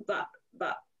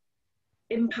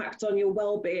impact on your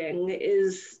well-being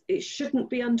it shouldn't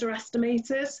be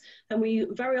underestimated, and we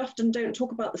very often don't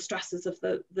talk about the stresses of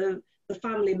the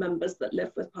family members that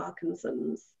live with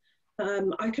Parkinson's.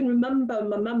 I can remember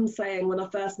my mum saying when I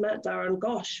first met Darren,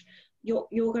 gosh, you're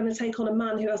going to take on a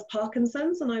man who has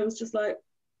Parkinson's, and I was just like,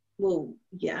 well,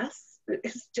 yes.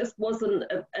 It just wasn't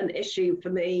an issue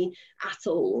for me at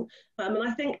all. And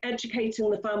I think educating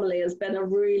the family has been a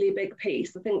really big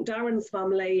piece. I think Darren's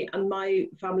family and my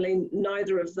family,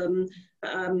 neither of them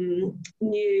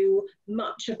knew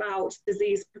much about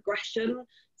disease progression.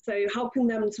 So helping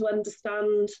them to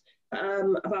understand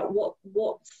about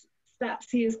what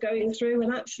steps he is going through.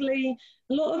 And actually,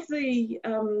 a lot of the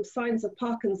signs of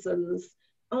Parkinson's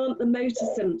aren't the motor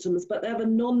symptoms, but they're the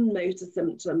non-motor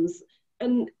symptoms.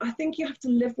 And I think you have to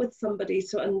live with somebody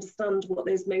to understand what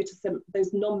those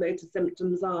non-motor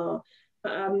symptoms are.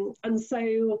 And so,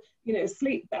 you know,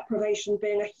 sleep deprivation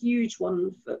being a huge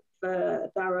one for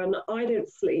Darren. I don't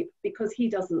sleep because he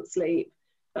doesn't sleep.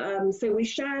 So we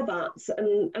share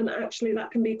that, and actually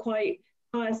that can be quite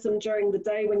tiresome during the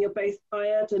day when you're both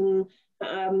tired and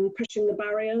pushing the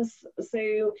barriers.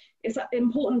 So it's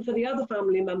important for the other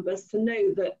family members to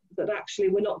know that actually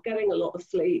we're not getting a lot of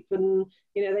sleep, and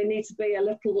you know, they need to be a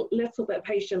little bit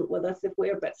patient with us if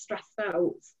we're a bit stressed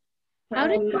out. How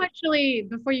did you actually,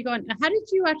 before you go on, how did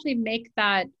you actually make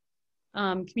that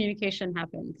communication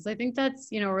happen? Because I think that's,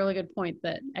 you know, a really good point,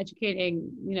 that educating,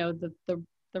 you know,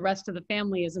 the rest of the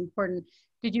family is important.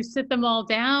 Did you sit them all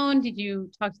down? Did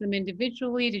you talk to them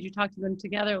individually? Did you talk to them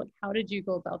together? Like, how did you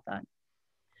go about that?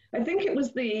 I think it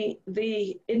was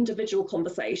the individual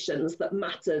conversations that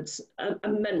mattered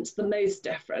and meant the most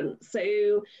difference.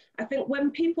 So I think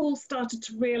when people started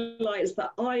to realise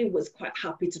that I was quite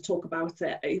happy to talk about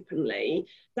it openly,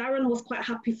 Darren was quite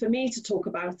happy for me to talk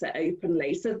about it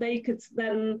openly, so they could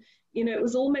then, you know, it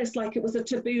was almost like it was a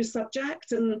taboo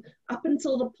subject. And up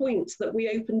until the point that we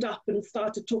opened up and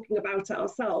started talking about it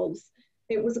ourselves,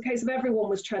 it was a case of everyone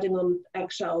was treading on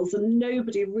eggshells and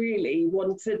nobody really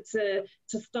wanted to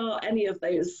start any of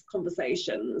those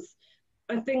conversations.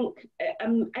 I think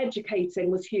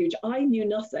educating was huge. I knew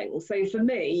nothing. So for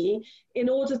me, in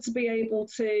order to be able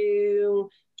to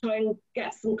try and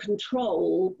get some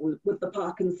control with the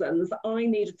Parkinson's, I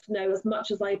needed to know as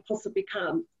much as I possibly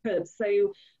could.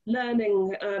 So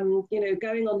learning, you know,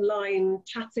 going online,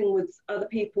 chatting with other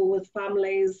people, with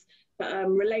families,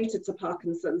 related to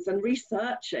Parkinson's, and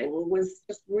researching was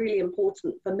just really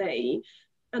important for me.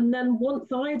 And then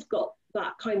once I'd got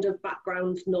that kind of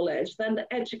background knowledge, then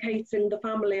educating the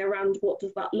family around what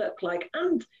does that look like,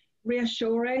 and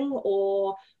reassuring,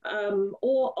 or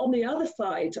on the other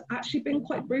side, actually being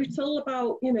quite brutal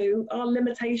about, you know, our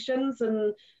limitations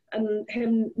and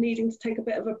him needing to take a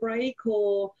bit of a break,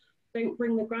 or don't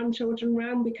bring the grandchildren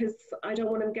around because I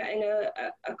don't want him getting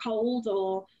a cold,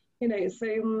 or, you know.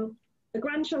 So the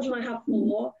grandchildren, I have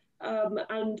 4,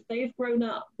 and they've grown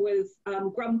up with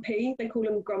Grumpy. They call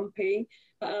him Grumpy,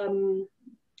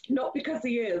 not because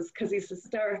he is, because he's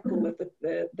hysterical with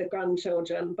the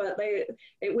grandchildren, but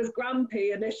it was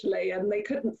Grumpy initially, and they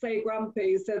couldn't say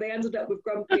Grumpy, so they ended up with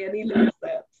Grumpy, and he loves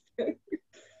it.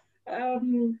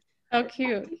 How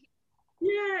cute.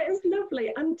 Yeah, it's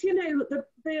lovely. And you know,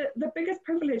 the biggest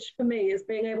privilege for me is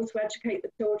being able to educate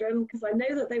the children, because I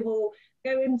know that they will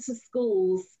go into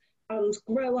schools and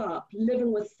grow up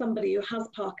living with somebody who has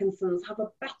Parkinson's, have a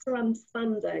better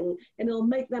understanding, and it'll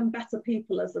make them better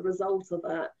people as a result of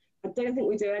it. I don't think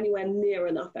we do anywhere near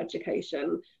enough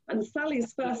education. And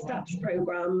Sally's First Steps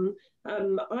programme,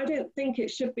 I don't think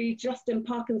it should be just in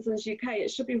Parkinson's UK.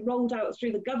 It should be rolled out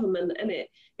through the government, and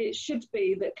it should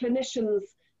be that clinicians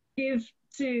give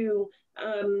to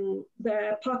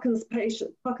their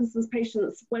Parkinson's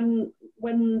patients when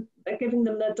they're giving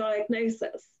them their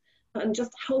diagnosis, and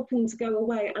just helping to go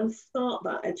away and start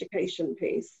that education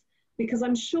piece. Because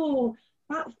I'm sure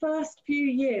that first few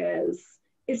years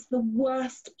is the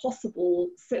worst possible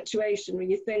situation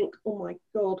when you think, oh my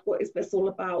God, what is this all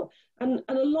about? And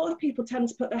a lot of people tend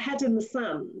to put their head in the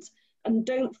sand and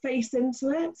don't face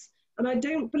into it. And I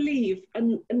don't believe,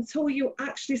 until you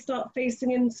actually start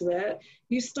facing into it,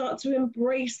 you start to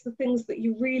embrace the things that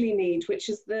you really need, which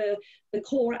is the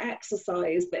core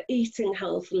exercise, the eating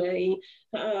healthily,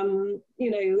 you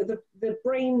know, the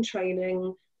brain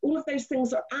training. All of those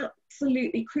things are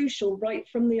absolutely crucial right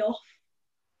from the off.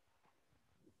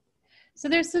 So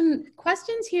there's some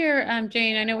questions here,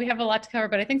 Jayne. I know we have a lot to cover,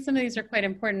 but I think some of these are quite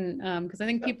important, because I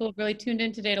think people have really tuned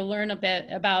in today to learn a bit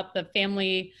about the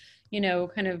family, you know,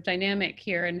 kind of dynamic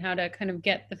here, and how to kind of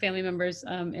get the family members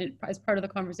as part of the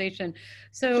conversation.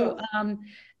 So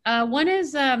one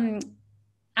is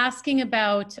asking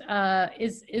about,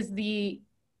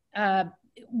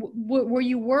 were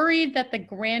you worried that the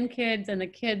grandkids and the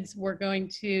kids were going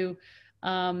to,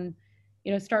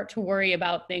 you know, start to worry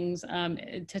about things,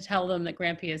 to tell them that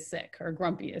Grampy is sick or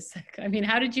Grumpy is sick? I mean,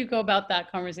 how did you go about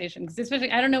that conversation? Because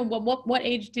especially, I don't know, what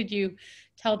age did you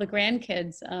tell the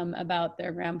grandkids about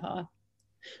their grandpa?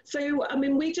 So, I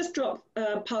mean, we just drop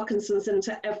Parkinson's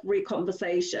into every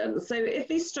conversation. So if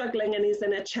he's struggling and he's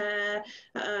in a chair,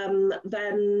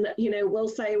 then, you know, we'll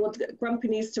say, well, Grumpy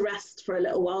needs to rest for a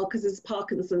little while because his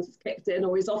Parkinson's has kicked in,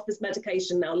 or he's off his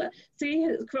medication now. See,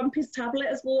 Grumpy's tablet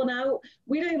is worn out.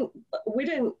 We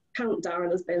don't count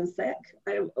Darren as being sick.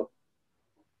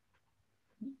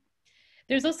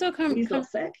 There's also he's not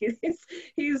sick.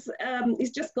 He's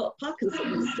just got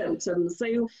Parkinson's symptoms. So,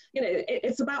 you know,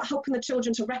 it's about helping the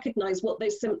children to recognise what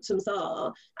those symptoms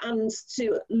are, and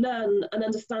to learn and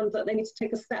understand that they need to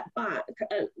take a step back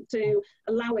to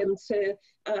allow him to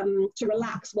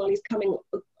relax while he's coming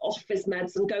off his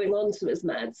meds and going on to his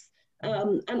meds.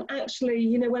 And actually,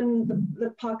 you know, when the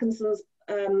Parkinson's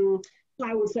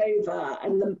clouds over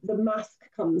and the mask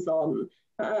comes on,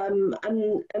 and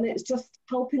it's just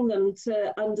helping them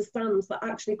to understand that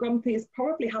actually Grumpy is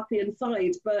probably happy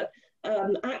inside, but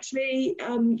actually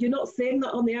you're not seeing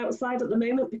that on the outside at the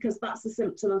moment because that's a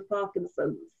symptom of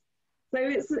Parkinson's. So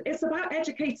it's about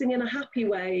educating in a happy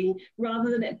way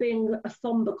rather than it being a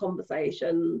somber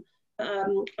conversation.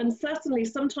 And certainly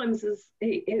sometimes his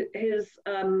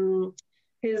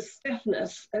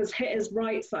stiffness has hit his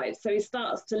right side, so he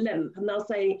starts to limp, and they'll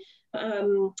say,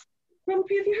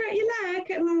 Grumpy, have you hurt your leg?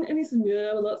 And he says,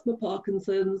 yeah, well, that's my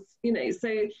Parkinson's. You know,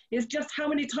 so it's just how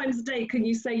many times a day can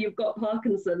you say you've got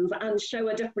Parkinson's and show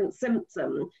a different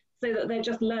symptom so that they're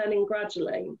just learning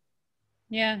gradually.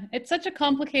 Yeah, it's such a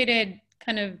complicated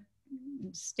kind of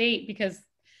state because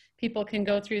people can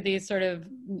go through these sort of,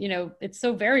 you know, it's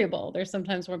so variable. There's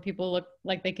sometimes where people look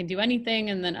like they can do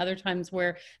anything, and then other times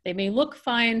where they may look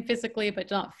fine physically but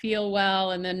not feel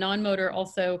well, and then non-motor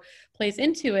also plays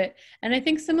into it. And I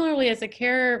think similarly, as a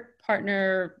care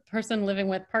partner, person living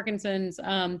with Parkinson's,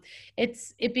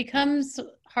 it becomes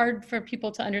hard for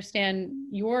people to understand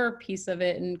your piece of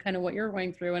it and kind of what you're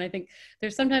going through. And I think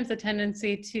there's sometimes a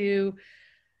tendency to,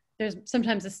 there's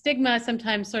sometimes a stigma,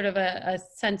 sometimes sort of a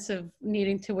sense of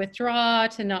needing to withdraw,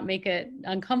 to not make it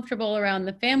uncomfortable around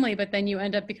the family, but then you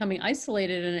end up becoming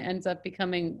isolated and it ends up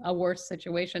becoming a worse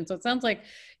situation. So it sounds like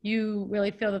you really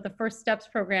feel that the First Steps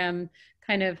program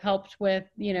kind of helped with,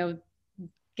 you know,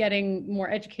 getting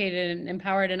more educated and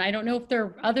empowered. And I don't know if there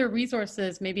are other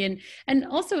resources maybe, and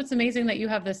also it's amazing that you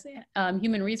have this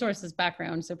human resources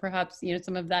background. So perhaps, you know,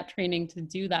 some of that training to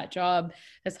do that job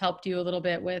has helped you a little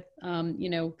bit with, you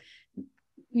know,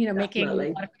 making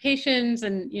modifications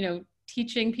and, you know,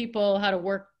 teaching people how to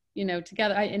work, you know,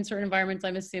 together in certain environments,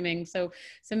 I'm assuming. So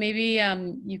maybe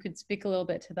you could speak a little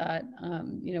bit to that.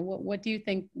 You know, what do you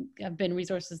think have been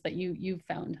resources that you've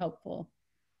found helpful?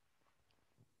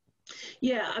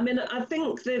 Yeah, I mean, I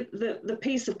think the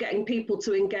piece of getting people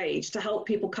to engage, to help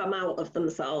people come out of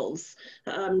themselves,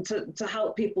 to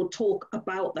help people talk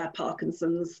about their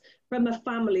Parkinson's from a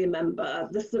family member,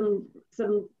 there's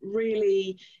some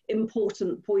really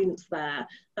important points there.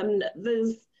 And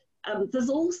there's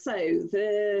also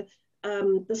the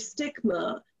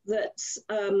stigma that,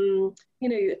 you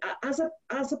know,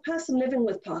 as a person living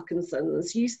with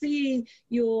Parkinson's, you see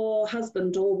your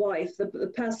husband or wife,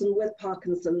 the person with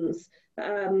Parkinson's,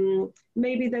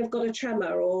 maybe they've got a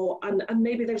tremor, and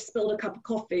maybe they've spilled a cup of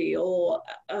coffee, or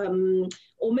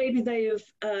maybe they've,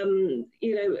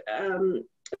 you know,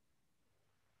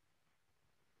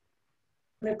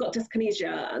 they've got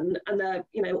dyskinesia and they're,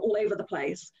 you know, all over the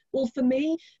place. Well, for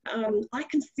me, I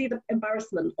can see the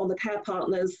embarrassment on the care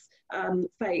partner's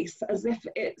face, as if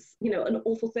it's, you know, an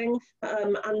awful thing,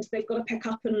 and they've got to pick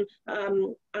up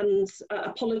and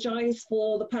apologize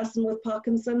for the person with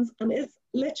Parkinson's, and it's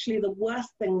literally the worst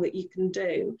thing that you can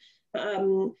do.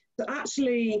 To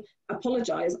actually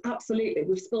apologize, absolutely,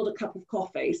 we've spilled a cup of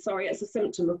coffee, sorry, it's a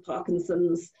symptom of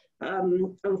Parkinson's,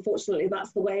 unfortunately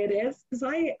that's the way it is, because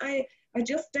I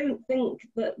just don't think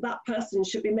that person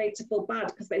should be made to feel bad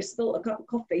because they've spilled a cup of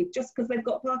coffee just because they've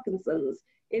got Parkinson's.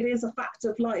 It is a fact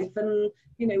of life, and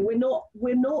you know, we're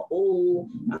not all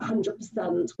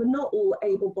 100%. We're not all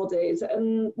able-bodied,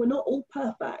 and we're not all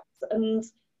perfect. And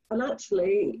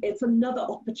actually, it's another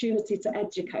opportunity to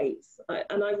educate.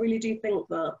 And I really do think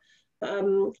that.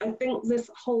 I think this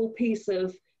whole piece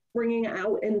of bringing it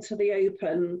out into the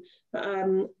open,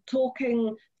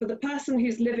 talking for the person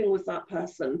who's living with that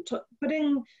person,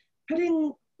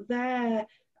 putting their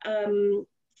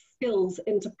skills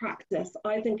into practice,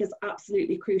 I think is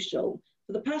absolutely crucial.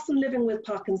 For the person living with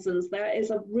Parkinson's, there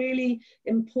is a really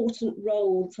important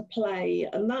role to play,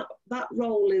 and that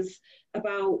role is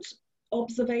about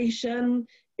observation.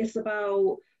 It's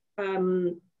about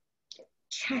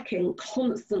checking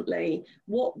constantly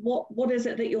what is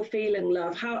it that you're feeling,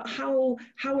 love, how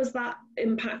is that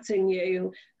impacting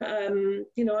you,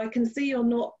 you know, I can see you're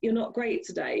not great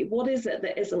today, what is it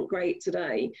that isn't great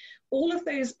today, all of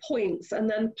those points, and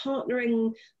then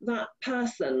partnering that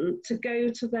person to go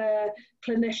to their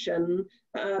clinician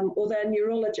or their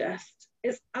neurologist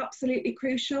is absolutely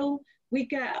crucial. We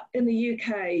get in the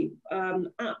UK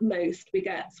at most we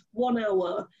get 1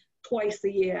 hour twice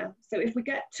a year. So if we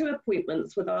get 2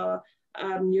 appointments with our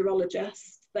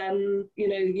neurologist, then, you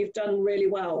know, you've done really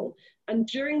well. And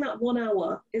during that 1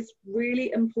 hour, it's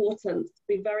really important to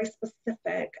be very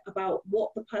specific about what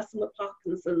the person with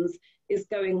Parkinson's is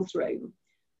going through.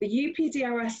 The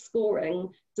UPDRS scoring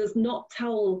does not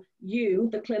tell you,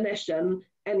 the clinician,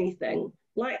 anything.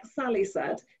 Like Sally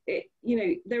said, you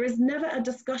know, there is never a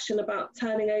discussion about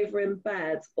turning over in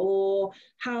bed, or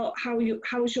how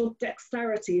is your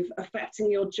dexterity affecting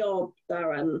your job,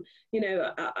 Darren? You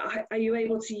know, are you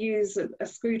able to use a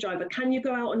screwdriver? Can you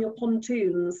go out on your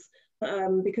pontoons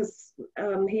because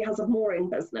he has a mooring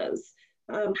business?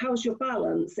 How's your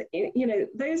balance? You know,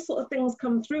 those sort of things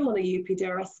come through on a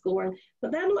UPDRS scoring,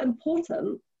 but they're not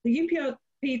important. The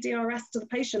UPDRS to the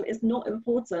patient is not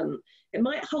important. It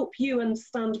might help you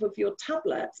understand with your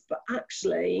tablets, but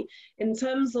actually, in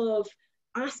terms of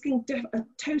asking a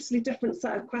totally different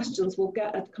set of questions, we'll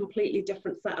get a completely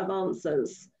different set of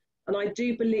answers. And I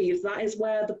do believe that is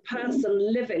where the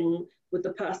person living with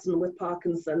the person with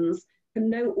Parkinson's can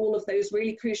know all of those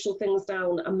really crucial things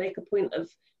down and make a point of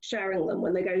sharing them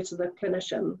when they go to the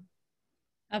clinician.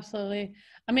 Absolutely.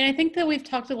 I mean, I think that we've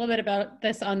talked a little bit about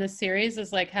this on this series,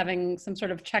 is like having some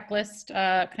sort of checklist,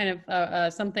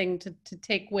 something to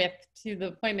take with to the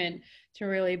appointment to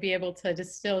really be able to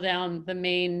distill down the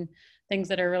main things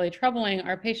that are really troubling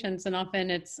our patients. And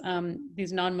often it's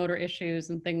these non-motor issues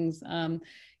and things,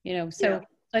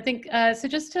 I think, so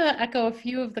just to echo a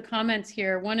few of the comments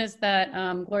here, one is that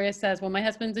Gloria says, well, my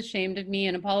husband's ashamed of me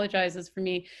and apologizes for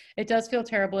me. It does feel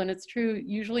terrible, and it's true.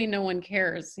 Usually no one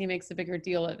cares. He makes a bigger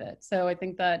deal of it. So I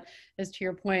think that is to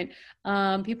your point.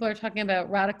 People are talking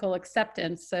about radical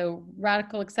acceptance. So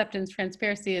radical acceptance,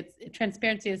 transparency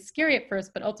is scary at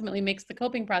first, but ultimately makes the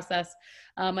coping process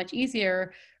much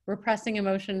easier. Repressing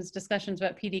emotions, discussions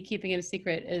about PD, keeping it a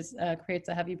secret creates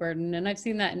a heavy burden. And I've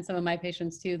seen that in some of my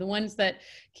patients too. The ones that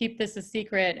keep this a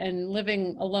secret and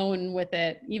living alone with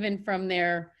it, even from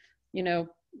their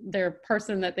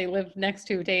person that they live next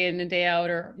to day in and day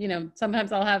out, or,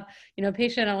 sometimes I'll have, a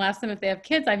patient, I'll ask them if they have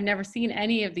kids. I've never seen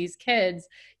any of these kids.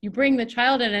 You bring the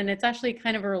child in, and it's actually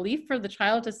kind of a relief for the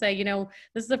child to say,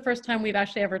 this is the first time we've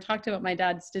actually ever talked about my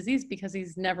dad's disease, because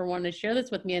he's never wanted to share this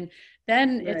with me. And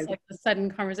then it's like a sudden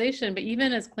conversation. But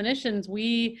even as clinicians,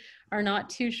 we are not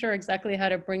too sure exactly how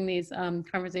to bring these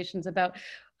conversations about.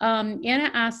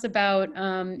 Anna asked about,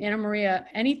 Anna Maria,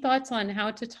 any thoughts on how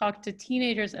to talk to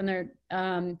teenagers and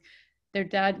their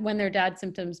dad when their dad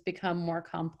symptoms become more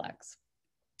complex?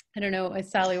 I don't know,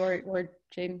 Sally or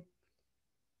Jayne.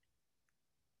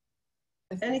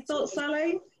 Any thoughts,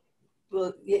 Sally?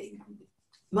 Well, yeah,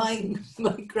 my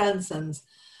grandsons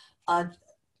are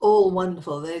all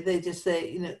wonderful. They just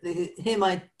say, they hear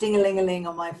my ding-a-ling-a-ling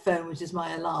on my phone, which is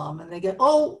my alarm, and they go,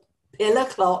 "Oh, pill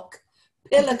o'clock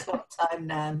time,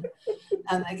 Nan,"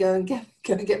 and they go and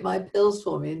get my pills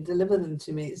for me and deliver them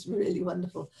to me. It's really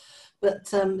wonderful. But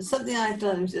something I've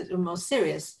done is more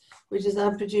serious, which is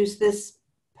I've produced this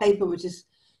paper, which is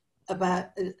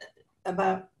about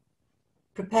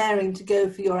preparing to go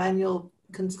for your annual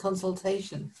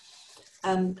consultation,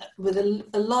 and with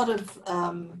a lot of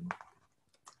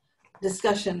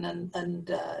discussion and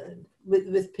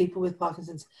with people with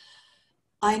Parkinson's.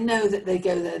 I know that they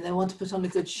go there and they want to put on a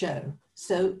good show.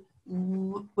 So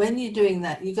when you're doing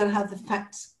that, you've got to have the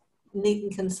facts neat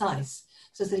and concise.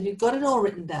 So if you've got it all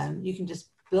written down, you can just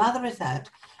blather it out.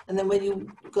 And then when you've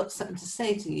got something to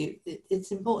say to you,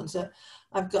 it's important. So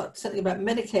I've got something about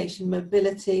medication,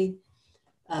 mobility,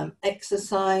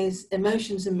 exercise,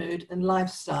 emotions and mood, and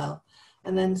lifestyle.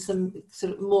 And then some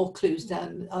sort of more clues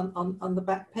down on the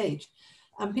back page.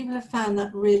 And people have found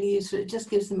that really useful. It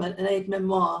just gives them an aid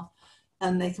memoir,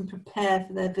 and they can prepare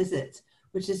for their visit,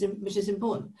 which is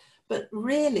important. But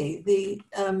really, the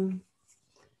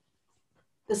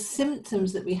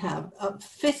symptoms that we have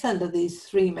fit under these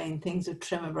three main things of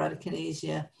tremor,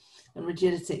 bradykinesia, and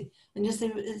rigidity. And just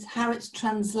it's how it's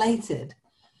translated.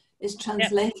 It's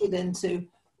translated into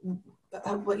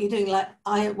what you're doing. Like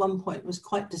I, at one point, was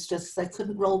quite distressed because I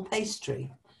couldn't roll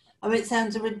pastry. I mean, it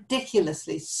sounds a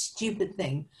ridiculously stupid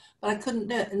thing, but I couldn't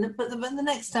do it. But the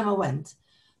next time I went,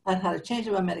 I'd had a change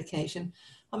of my medication,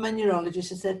 and my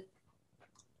neurologist said,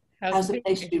 "How's the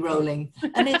pastry rolling?"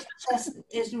 And it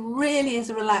really is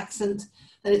a relaxant,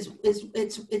 and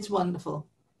it's wonderful.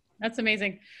 That's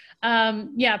amazing.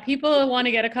 Yeah, people want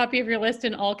to get a copy of your list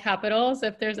in all capitals.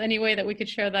 If there's any way that we could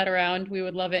share that around, we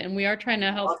would love it. And we are trying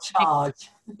to help. I'll charge.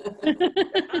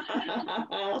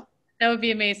 That would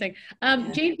be amazing.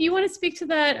 Jayne, do you want to speak to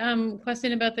that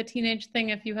question about the teenage thing,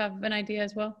 if you have an idea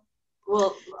as well?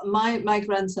 Well, my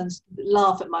grandsons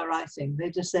laugh at my writing. They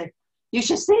just say, "You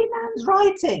should see Nan's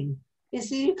writing.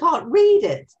 You can't read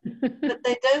it." But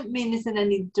they don't mean it in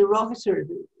any derogatory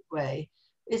way.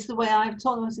 It's the way I've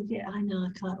told them. I said, "Yeah, I know I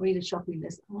can't read a shopping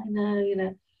list. I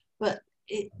know, but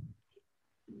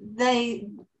they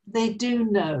do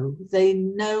know. They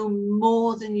know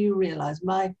more than you realize.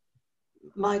 My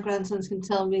grandsons can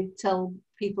tell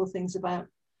people things about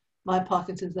my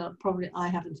Parkinson's that probably I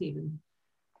haven't even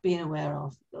been aware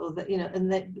of, or that,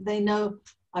 and they know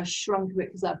I've shrunk a bit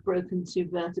because I've broken 2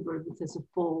 vertebrae because of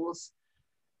falls,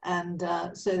 and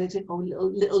so they think, "Oh,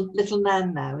 little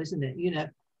Nan now, isn't it?"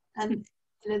 And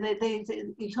they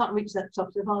you can't reach that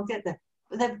top, so I'll get there.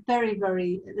 But they're very,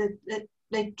 very.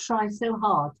 They try so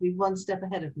hard to be one step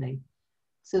ahead of me,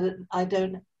 so that I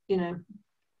don't,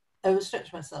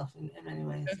 overstretch myself in many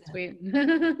ways. That's sweet. I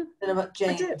don't know about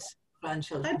Jayne's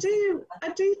grandchildren. I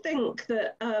do think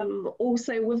that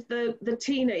also with the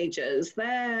teenagers,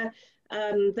 they're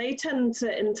they tend to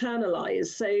internalize.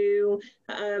 So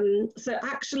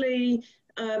actually,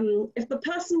 if the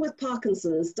person with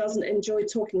Parkinson's doesn't enjoy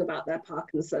talking about their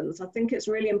Parkinson's, I think it's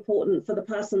really important for the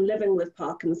person living with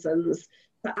Parkinson's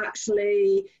to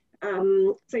actually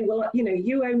say, well, you know,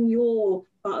 you own your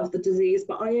part of the disease,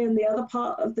 but I own the other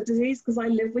part of the disease because I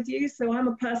live with you. So I'm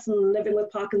a person living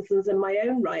with Parkinson's in my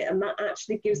own right, and that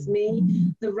actually gives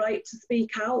me the right to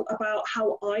speak out about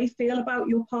how I feel about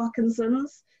your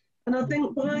Parkinson's. And I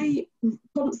think by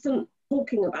constant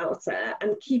talking about it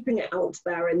and keeping it out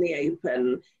there in the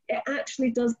open, it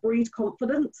actually does breed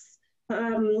confidence.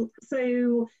 And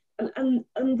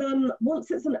then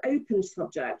once it's an open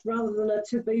subject rather than a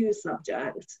taboo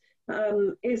subject,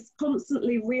 is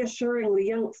constantly reassuring the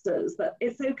youngsters that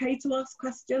it's okay to ask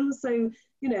questions. So,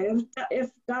 you know,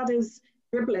 if dad is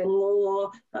dribbling,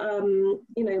 or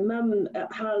you know, mum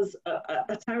has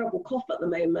a terrible cough at the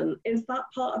moment, is that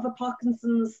part of a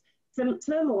Parkinson's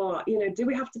symptom? Or, you know, do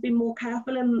we have to be more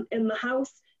careful in the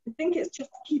house? I think it's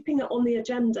just keeping it on the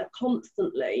agenda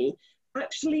constantly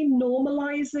actually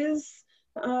normalizes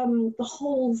the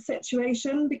whole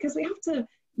situation, because we have to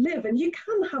live, and you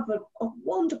can have a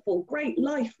wonderful, great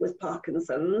life with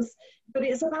Parkinson's, but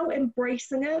it's about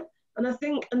embracing it. And I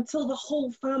think until the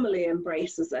whole family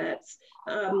embraces it,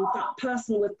 that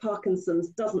person with Parkinson's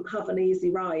doesn't have an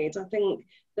easy ride. I think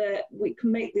that we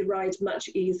can make the ride much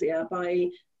easier by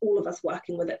all of us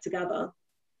working with it together.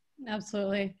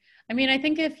 Absolutely. I mean, I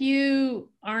think if you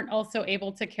aren't also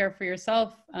able to care for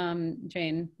yourself,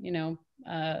 Jayne, you know,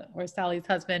 or Sally's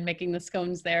husband making the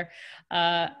scones there.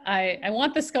 I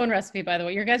want the scone recipe, by the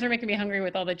way. You guys are making me hungry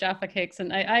with all the Jaffa cakes.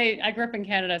 And I grew up in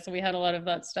Canada, so we had a lot of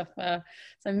that stuff. So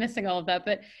I'm missing all of that.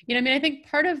 But, you know, I mean, I think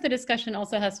part of the discussion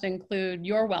also has to include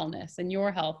your wellness and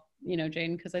your health, you know,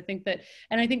 Jayne, because I think that,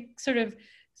 and I think sort of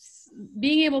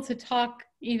being able to talk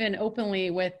even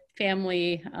openly with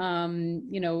family,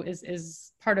 you know,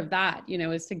 is part of that, you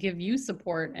know, is to give you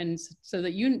support, and so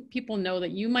that people know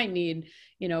that you might need,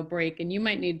 you know, break, and you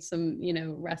might need some, you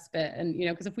know, respite. And, you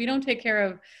know, because if we don't take care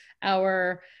of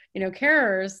our, you know,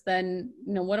 carers, then,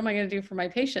 you know, what am I going to do for my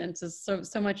patients is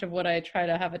so much of what I try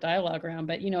to have a dialogue around.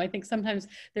 But, you know, I think sometimes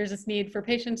there's this need for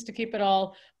patients to keep it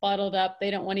all bottled up.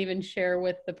 They don't want to even share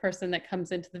with the person that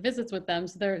comes into the visits with them.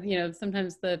 So they're, you know,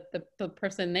 sometimes the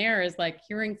person there is like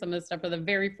hearing some of the stuff for the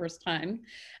very first time.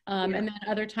 And then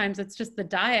other times it's just the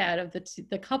dyad of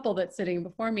the couple that's sitting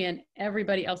before me, and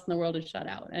everybody else in the world is shut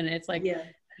out. And it's like,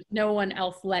 no one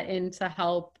else let in to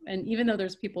help. And even though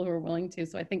there's people who are willing to.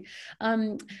 So I think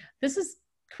this is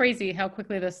crazy how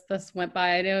quickly this went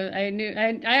by.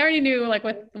 I already knew, like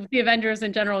with the Avengers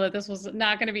in general, that this was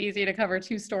not going to be easy to cover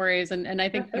two stories. And I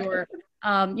think your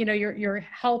you know, your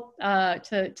help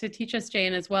to teach us,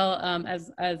 Jayne, as well,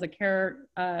 as a care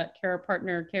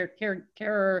partner,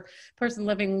 carer person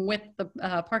living with the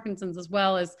Parkinson's as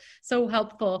well, is so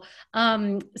helpful.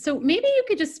 So maybe you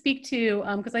could just speak to,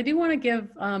 because I do want to give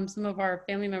some of our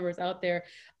family members out there,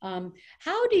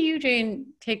 how do you, Jayne,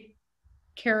 take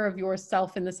care of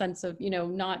yourself in the sense of, you know,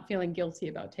 not feeling guilty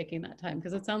about taking that time?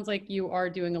 Because it sounds like you are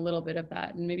doing a little bit of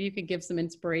that, and maybe you could give some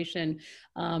inspiration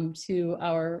to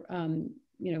our,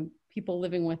 you know, people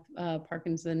living with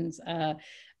Parkinson's,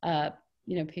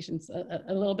 you know, patients,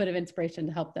 a little bit of inspiration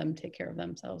to help them take care of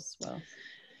themselves as well.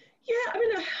 Yeah, I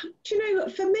mean, do you know,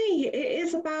 for me, it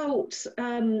is about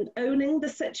owning the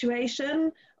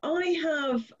situation. I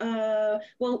have,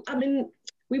 well, I mean,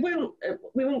 we won't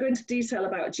go into detail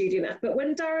about GDNF, but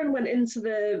when Darren went into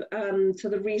the to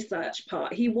the research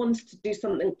part, he wanted to do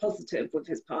something positive with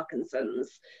his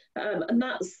Parkinson's, and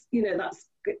that's, you know, that's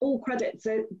all credit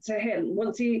to him.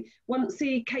 Once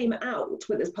he came out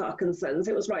with his Parkinson's,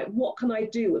 it was right, what can I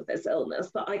do with this illness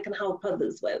that I can help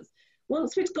others with?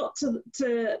 Once we'd got to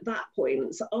that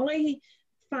point, I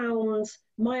found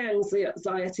my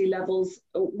anxiety levels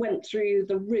went through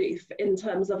the roof, in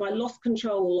terms of I lost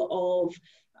control of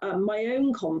my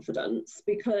own confidence,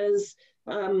 because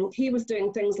he was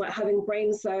doing things like having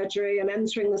brain surgery and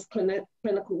entering this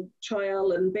clinical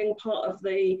trial and being part of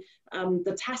the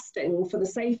testing for the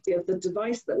safety of the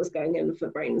device that was going in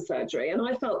for brain surgery. And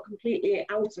I felt completely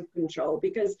out of control,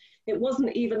 because it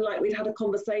wasn't even like we'd had a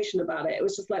conversation about it. It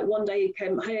was just like one day he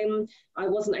came home, I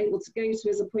wasn't able to go to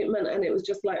his appointment, and it was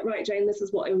just like, right, Jayne, this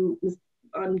is what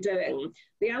I'm doing.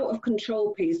 The out of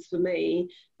control piece for me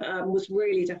was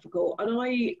really difficult. And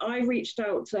I reached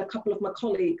out to a couple of my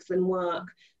colleagues in work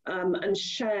and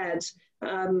shared,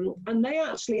 and they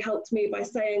actually helped me by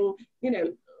saying, you know,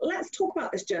 let's talk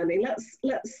about this journey. Let's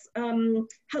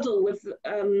huddle with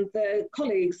the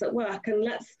colleagues at work, and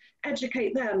let's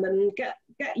educate them and get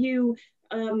you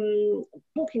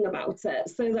talking about it,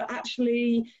 so that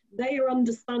actually they are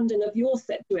understanding of your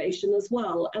situation as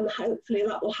well, and hopefully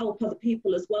that will help other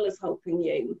people as well as helping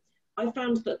you. I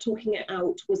found that talking it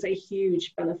out was a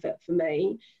huge benefit for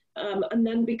me, and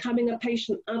then becoming a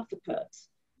patient advocate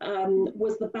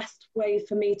was the best way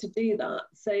for me to do that.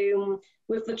 So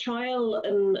with the trial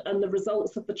and the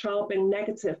results of the trial being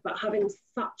negative, but having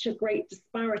such a great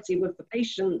disparity with the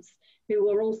patients who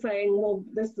were all saying, well,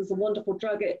 this is a wonderful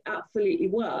drug, it absolutely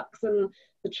works, and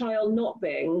the trial not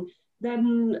being,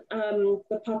 then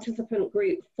the participant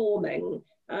group forming,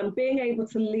 being able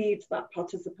to lead that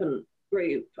participant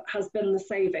group has been the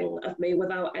saving of me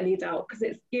without any doubt, because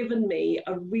it's given me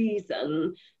a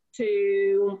reason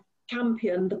to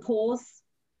champion the cause.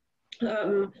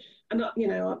 And you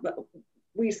know,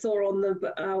 we saw on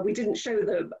the we didn't show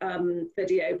the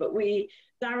video, but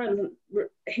Darren,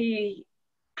 he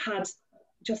had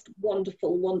just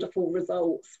wonderful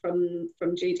results from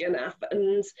GDNF,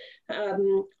 and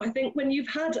I think when you've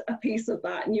had a piece of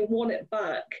that and you want it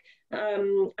back,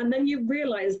 and then you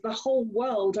realize the whole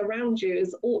world around you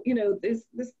is all, you know, there's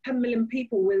 10 million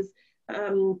people with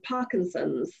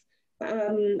Parkinson's,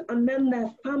 and then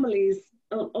their families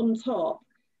on top,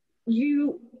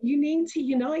 you need to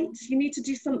unite, you need to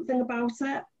do something about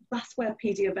it. That's where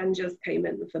PD Avengers came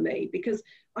in for me, because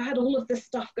I had all of this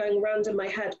stuff going around in my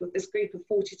head with this group of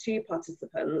 42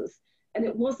 participants, and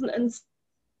it wasn't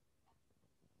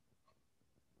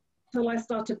until I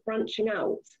started branching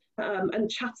out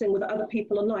and chatting with other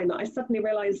people online that I suddenly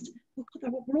realized, oh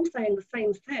God, we're all saying the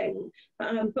same thing,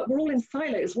 but we're all in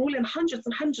silos, we're all in hundreds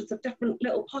and hundreds of different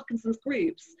little Parkinson's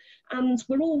groups, and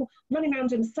we're all running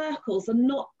around in circles and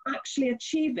not actually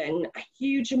achieving a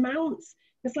huge amount.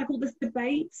 It's like all this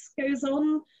debate goes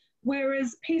on,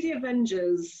 whereas PD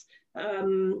Avengers,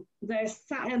 they're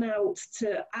setting out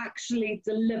to actually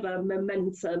deliver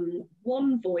momentum,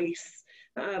 one voice,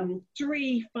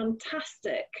 3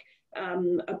 fantastic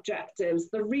objectives.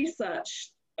 The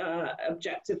research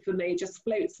objective for me just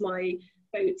floats my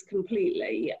boat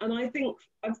completely. And I think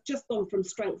I've just gone from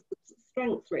strength to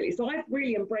strength, really. So I've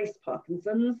really embraced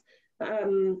Parkinson's.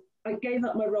 I gave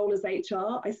up my role as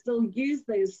HR. I still use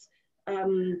those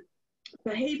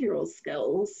behavioral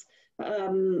skills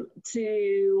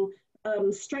to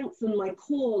strengthen my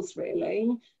cause, really.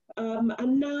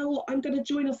 And now I'm going to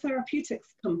join a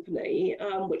therapeutics company,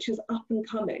 which is up and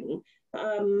coming.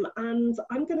 And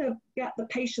I'm going to get the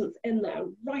patients in there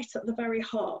right at the very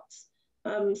heart.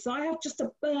 So I have just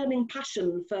a burning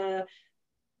passion for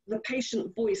the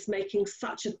patient voice making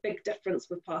such a big difference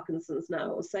with Parkinson's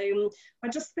now. So I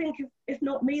just think, if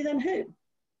not me, then who?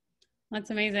 That's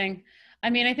amazing. I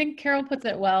mean, I think Carol puts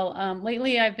it well.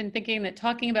 Lately, I've been thinking that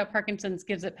talking about Parkinson's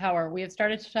gives it power. We have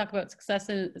started to talk about success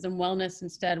and wellness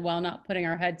instead, while not putting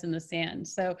our heads in the sand.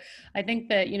 So I think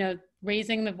that, you know,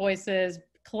 raising the voices,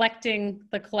 collecting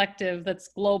the collective that's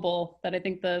global, that I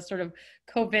think the sort of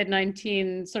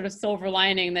COVID-19 sort of silver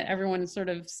lining, that everyone sort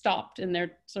of stopped in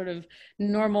their sort of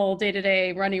normal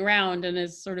day-to-day running around and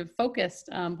is sort of focused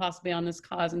possibly on this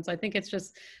cause. And so I think it's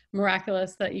just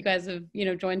miraculous that you guys have, you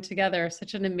know, joined together,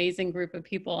 such an amazing group of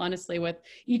people, honestly, with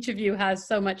each of you has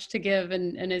so much to give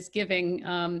and is giving.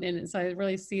 And so I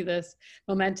really see this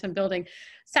momentum building.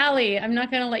 Sally, I'm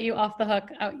not going to let you off the hook.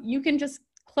 You can just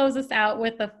close us out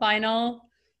with a final,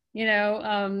 you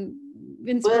know,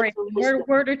 inspiration,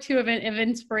 word or two of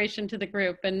inspiration to the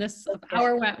group. And this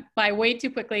hour went by way too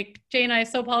quickly. Jayne, I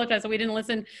so apologize that we didn't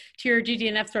listen to your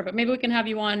GDNF story, but maybe we can have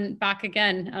you on back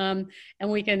again, and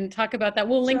we can talk about that.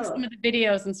 We'll link some of the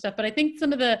videos and stuff, but I think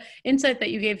some of the insight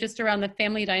that you gave just around the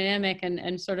family dynamic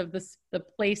and sort of this, the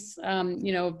place,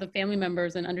 you know, the family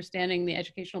members and understanding the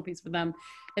educational piece for them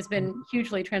has been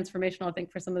hugely transformational, I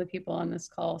think, for some of the people on this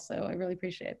call. So I really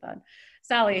appreciate that.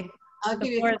 Sally. I'll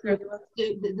give you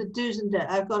the do's and don'ts.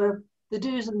 I've got the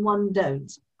do's and one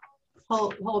don't.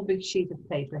 Whole big sheet of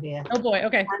paper here. Oh boy,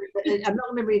 okay. And I'm not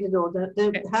going to read it all.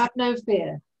 Don't have no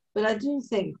fear. But I do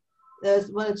think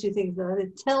there's one or two things that I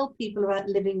would tell people about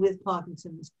living with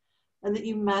Parkinson's, and that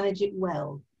you manage it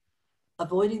well,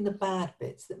 avoiding the bad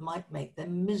bits that might make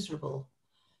them miserable.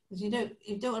 Because you don't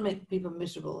want to make people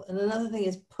miserable. And another thing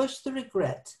is push the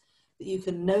regret that you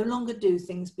can no longer do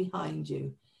things behind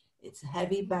you. It's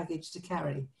heavy baggage to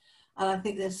carry. And I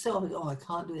think there's so often, oh, I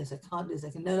can't do this, I can't do this, I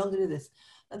can no longer do this.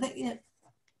 I think, you know,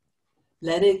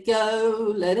 let it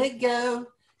go, let it go.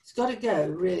 It's got to go,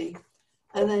 really.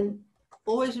 And then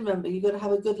always remember, you've got to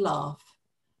have a good laugh,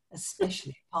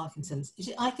 especially Parkinson's. You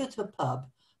see, I go to a pub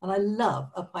and I love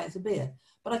a pint of beer,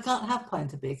 but I can't have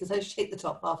pint of beer because I shake the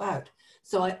top half out.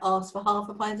 So I ask for half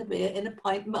a pint of beer in a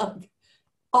pint mug.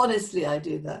 Honestly, I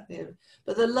do that. You know.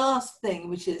 But the last thing,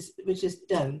 which is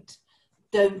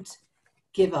don't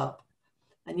give up.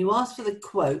 And you asked for the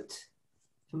quote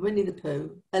from Winnie the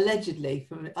Pooh, allegedly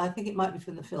from, I think it might be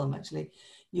from the film actually.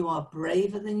 You are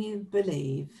braver than you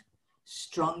believe,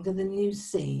 stronger than you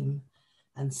seem,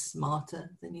 and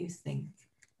smarter than you think.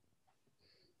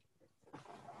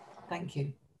 Thank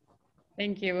you.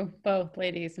 Thank you both,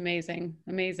 ladies. Amazing,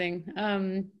 amazing.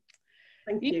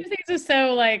 Thank These you. things are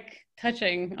so like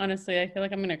touching. Honestly, I feel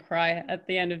like I'm gonna cry at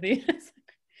the end of these.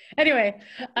 Anyway,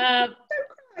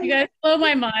 you guys blow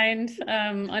my mind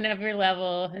on every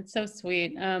level. It's so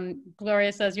sweet.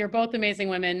 Gloria says, you're both amazing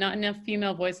women, not enough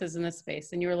female voices in this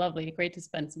space, and you're lovely. Great to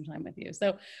spend some time with you.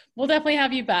 So we'll definitely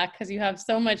have you back because you have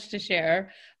so much to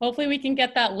share. Hopefully we can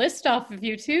get that list off of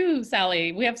you too,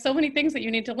 Sally. We have so many things that you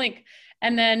need to link.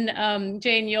 And then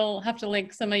Jayne, you'll have to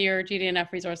link some of your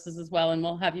GDNF resources as well, and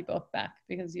we'll have you both back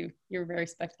because you're very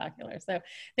spectacular. So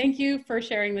thank you for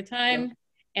sharing the time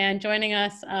and joining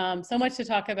us. So much to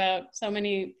talk about, so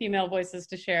many female voices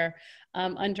to share.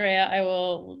 Andrea, I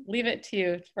will leave it to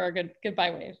you for a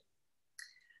goodbye wave.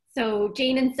 So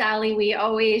Jayne and Sally, we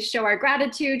always show our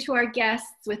gratitude to our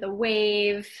guests with a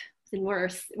wave. And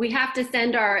we have to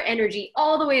send our energy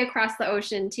all the way across the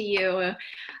ocean to you.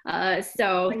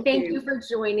 So thank you for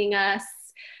joining us.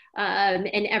 And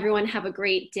everyone have a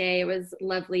great day. It was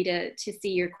lovely to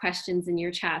see your questions and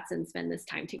your chats and spend this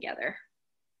time together.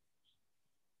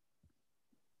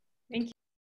 Thank you.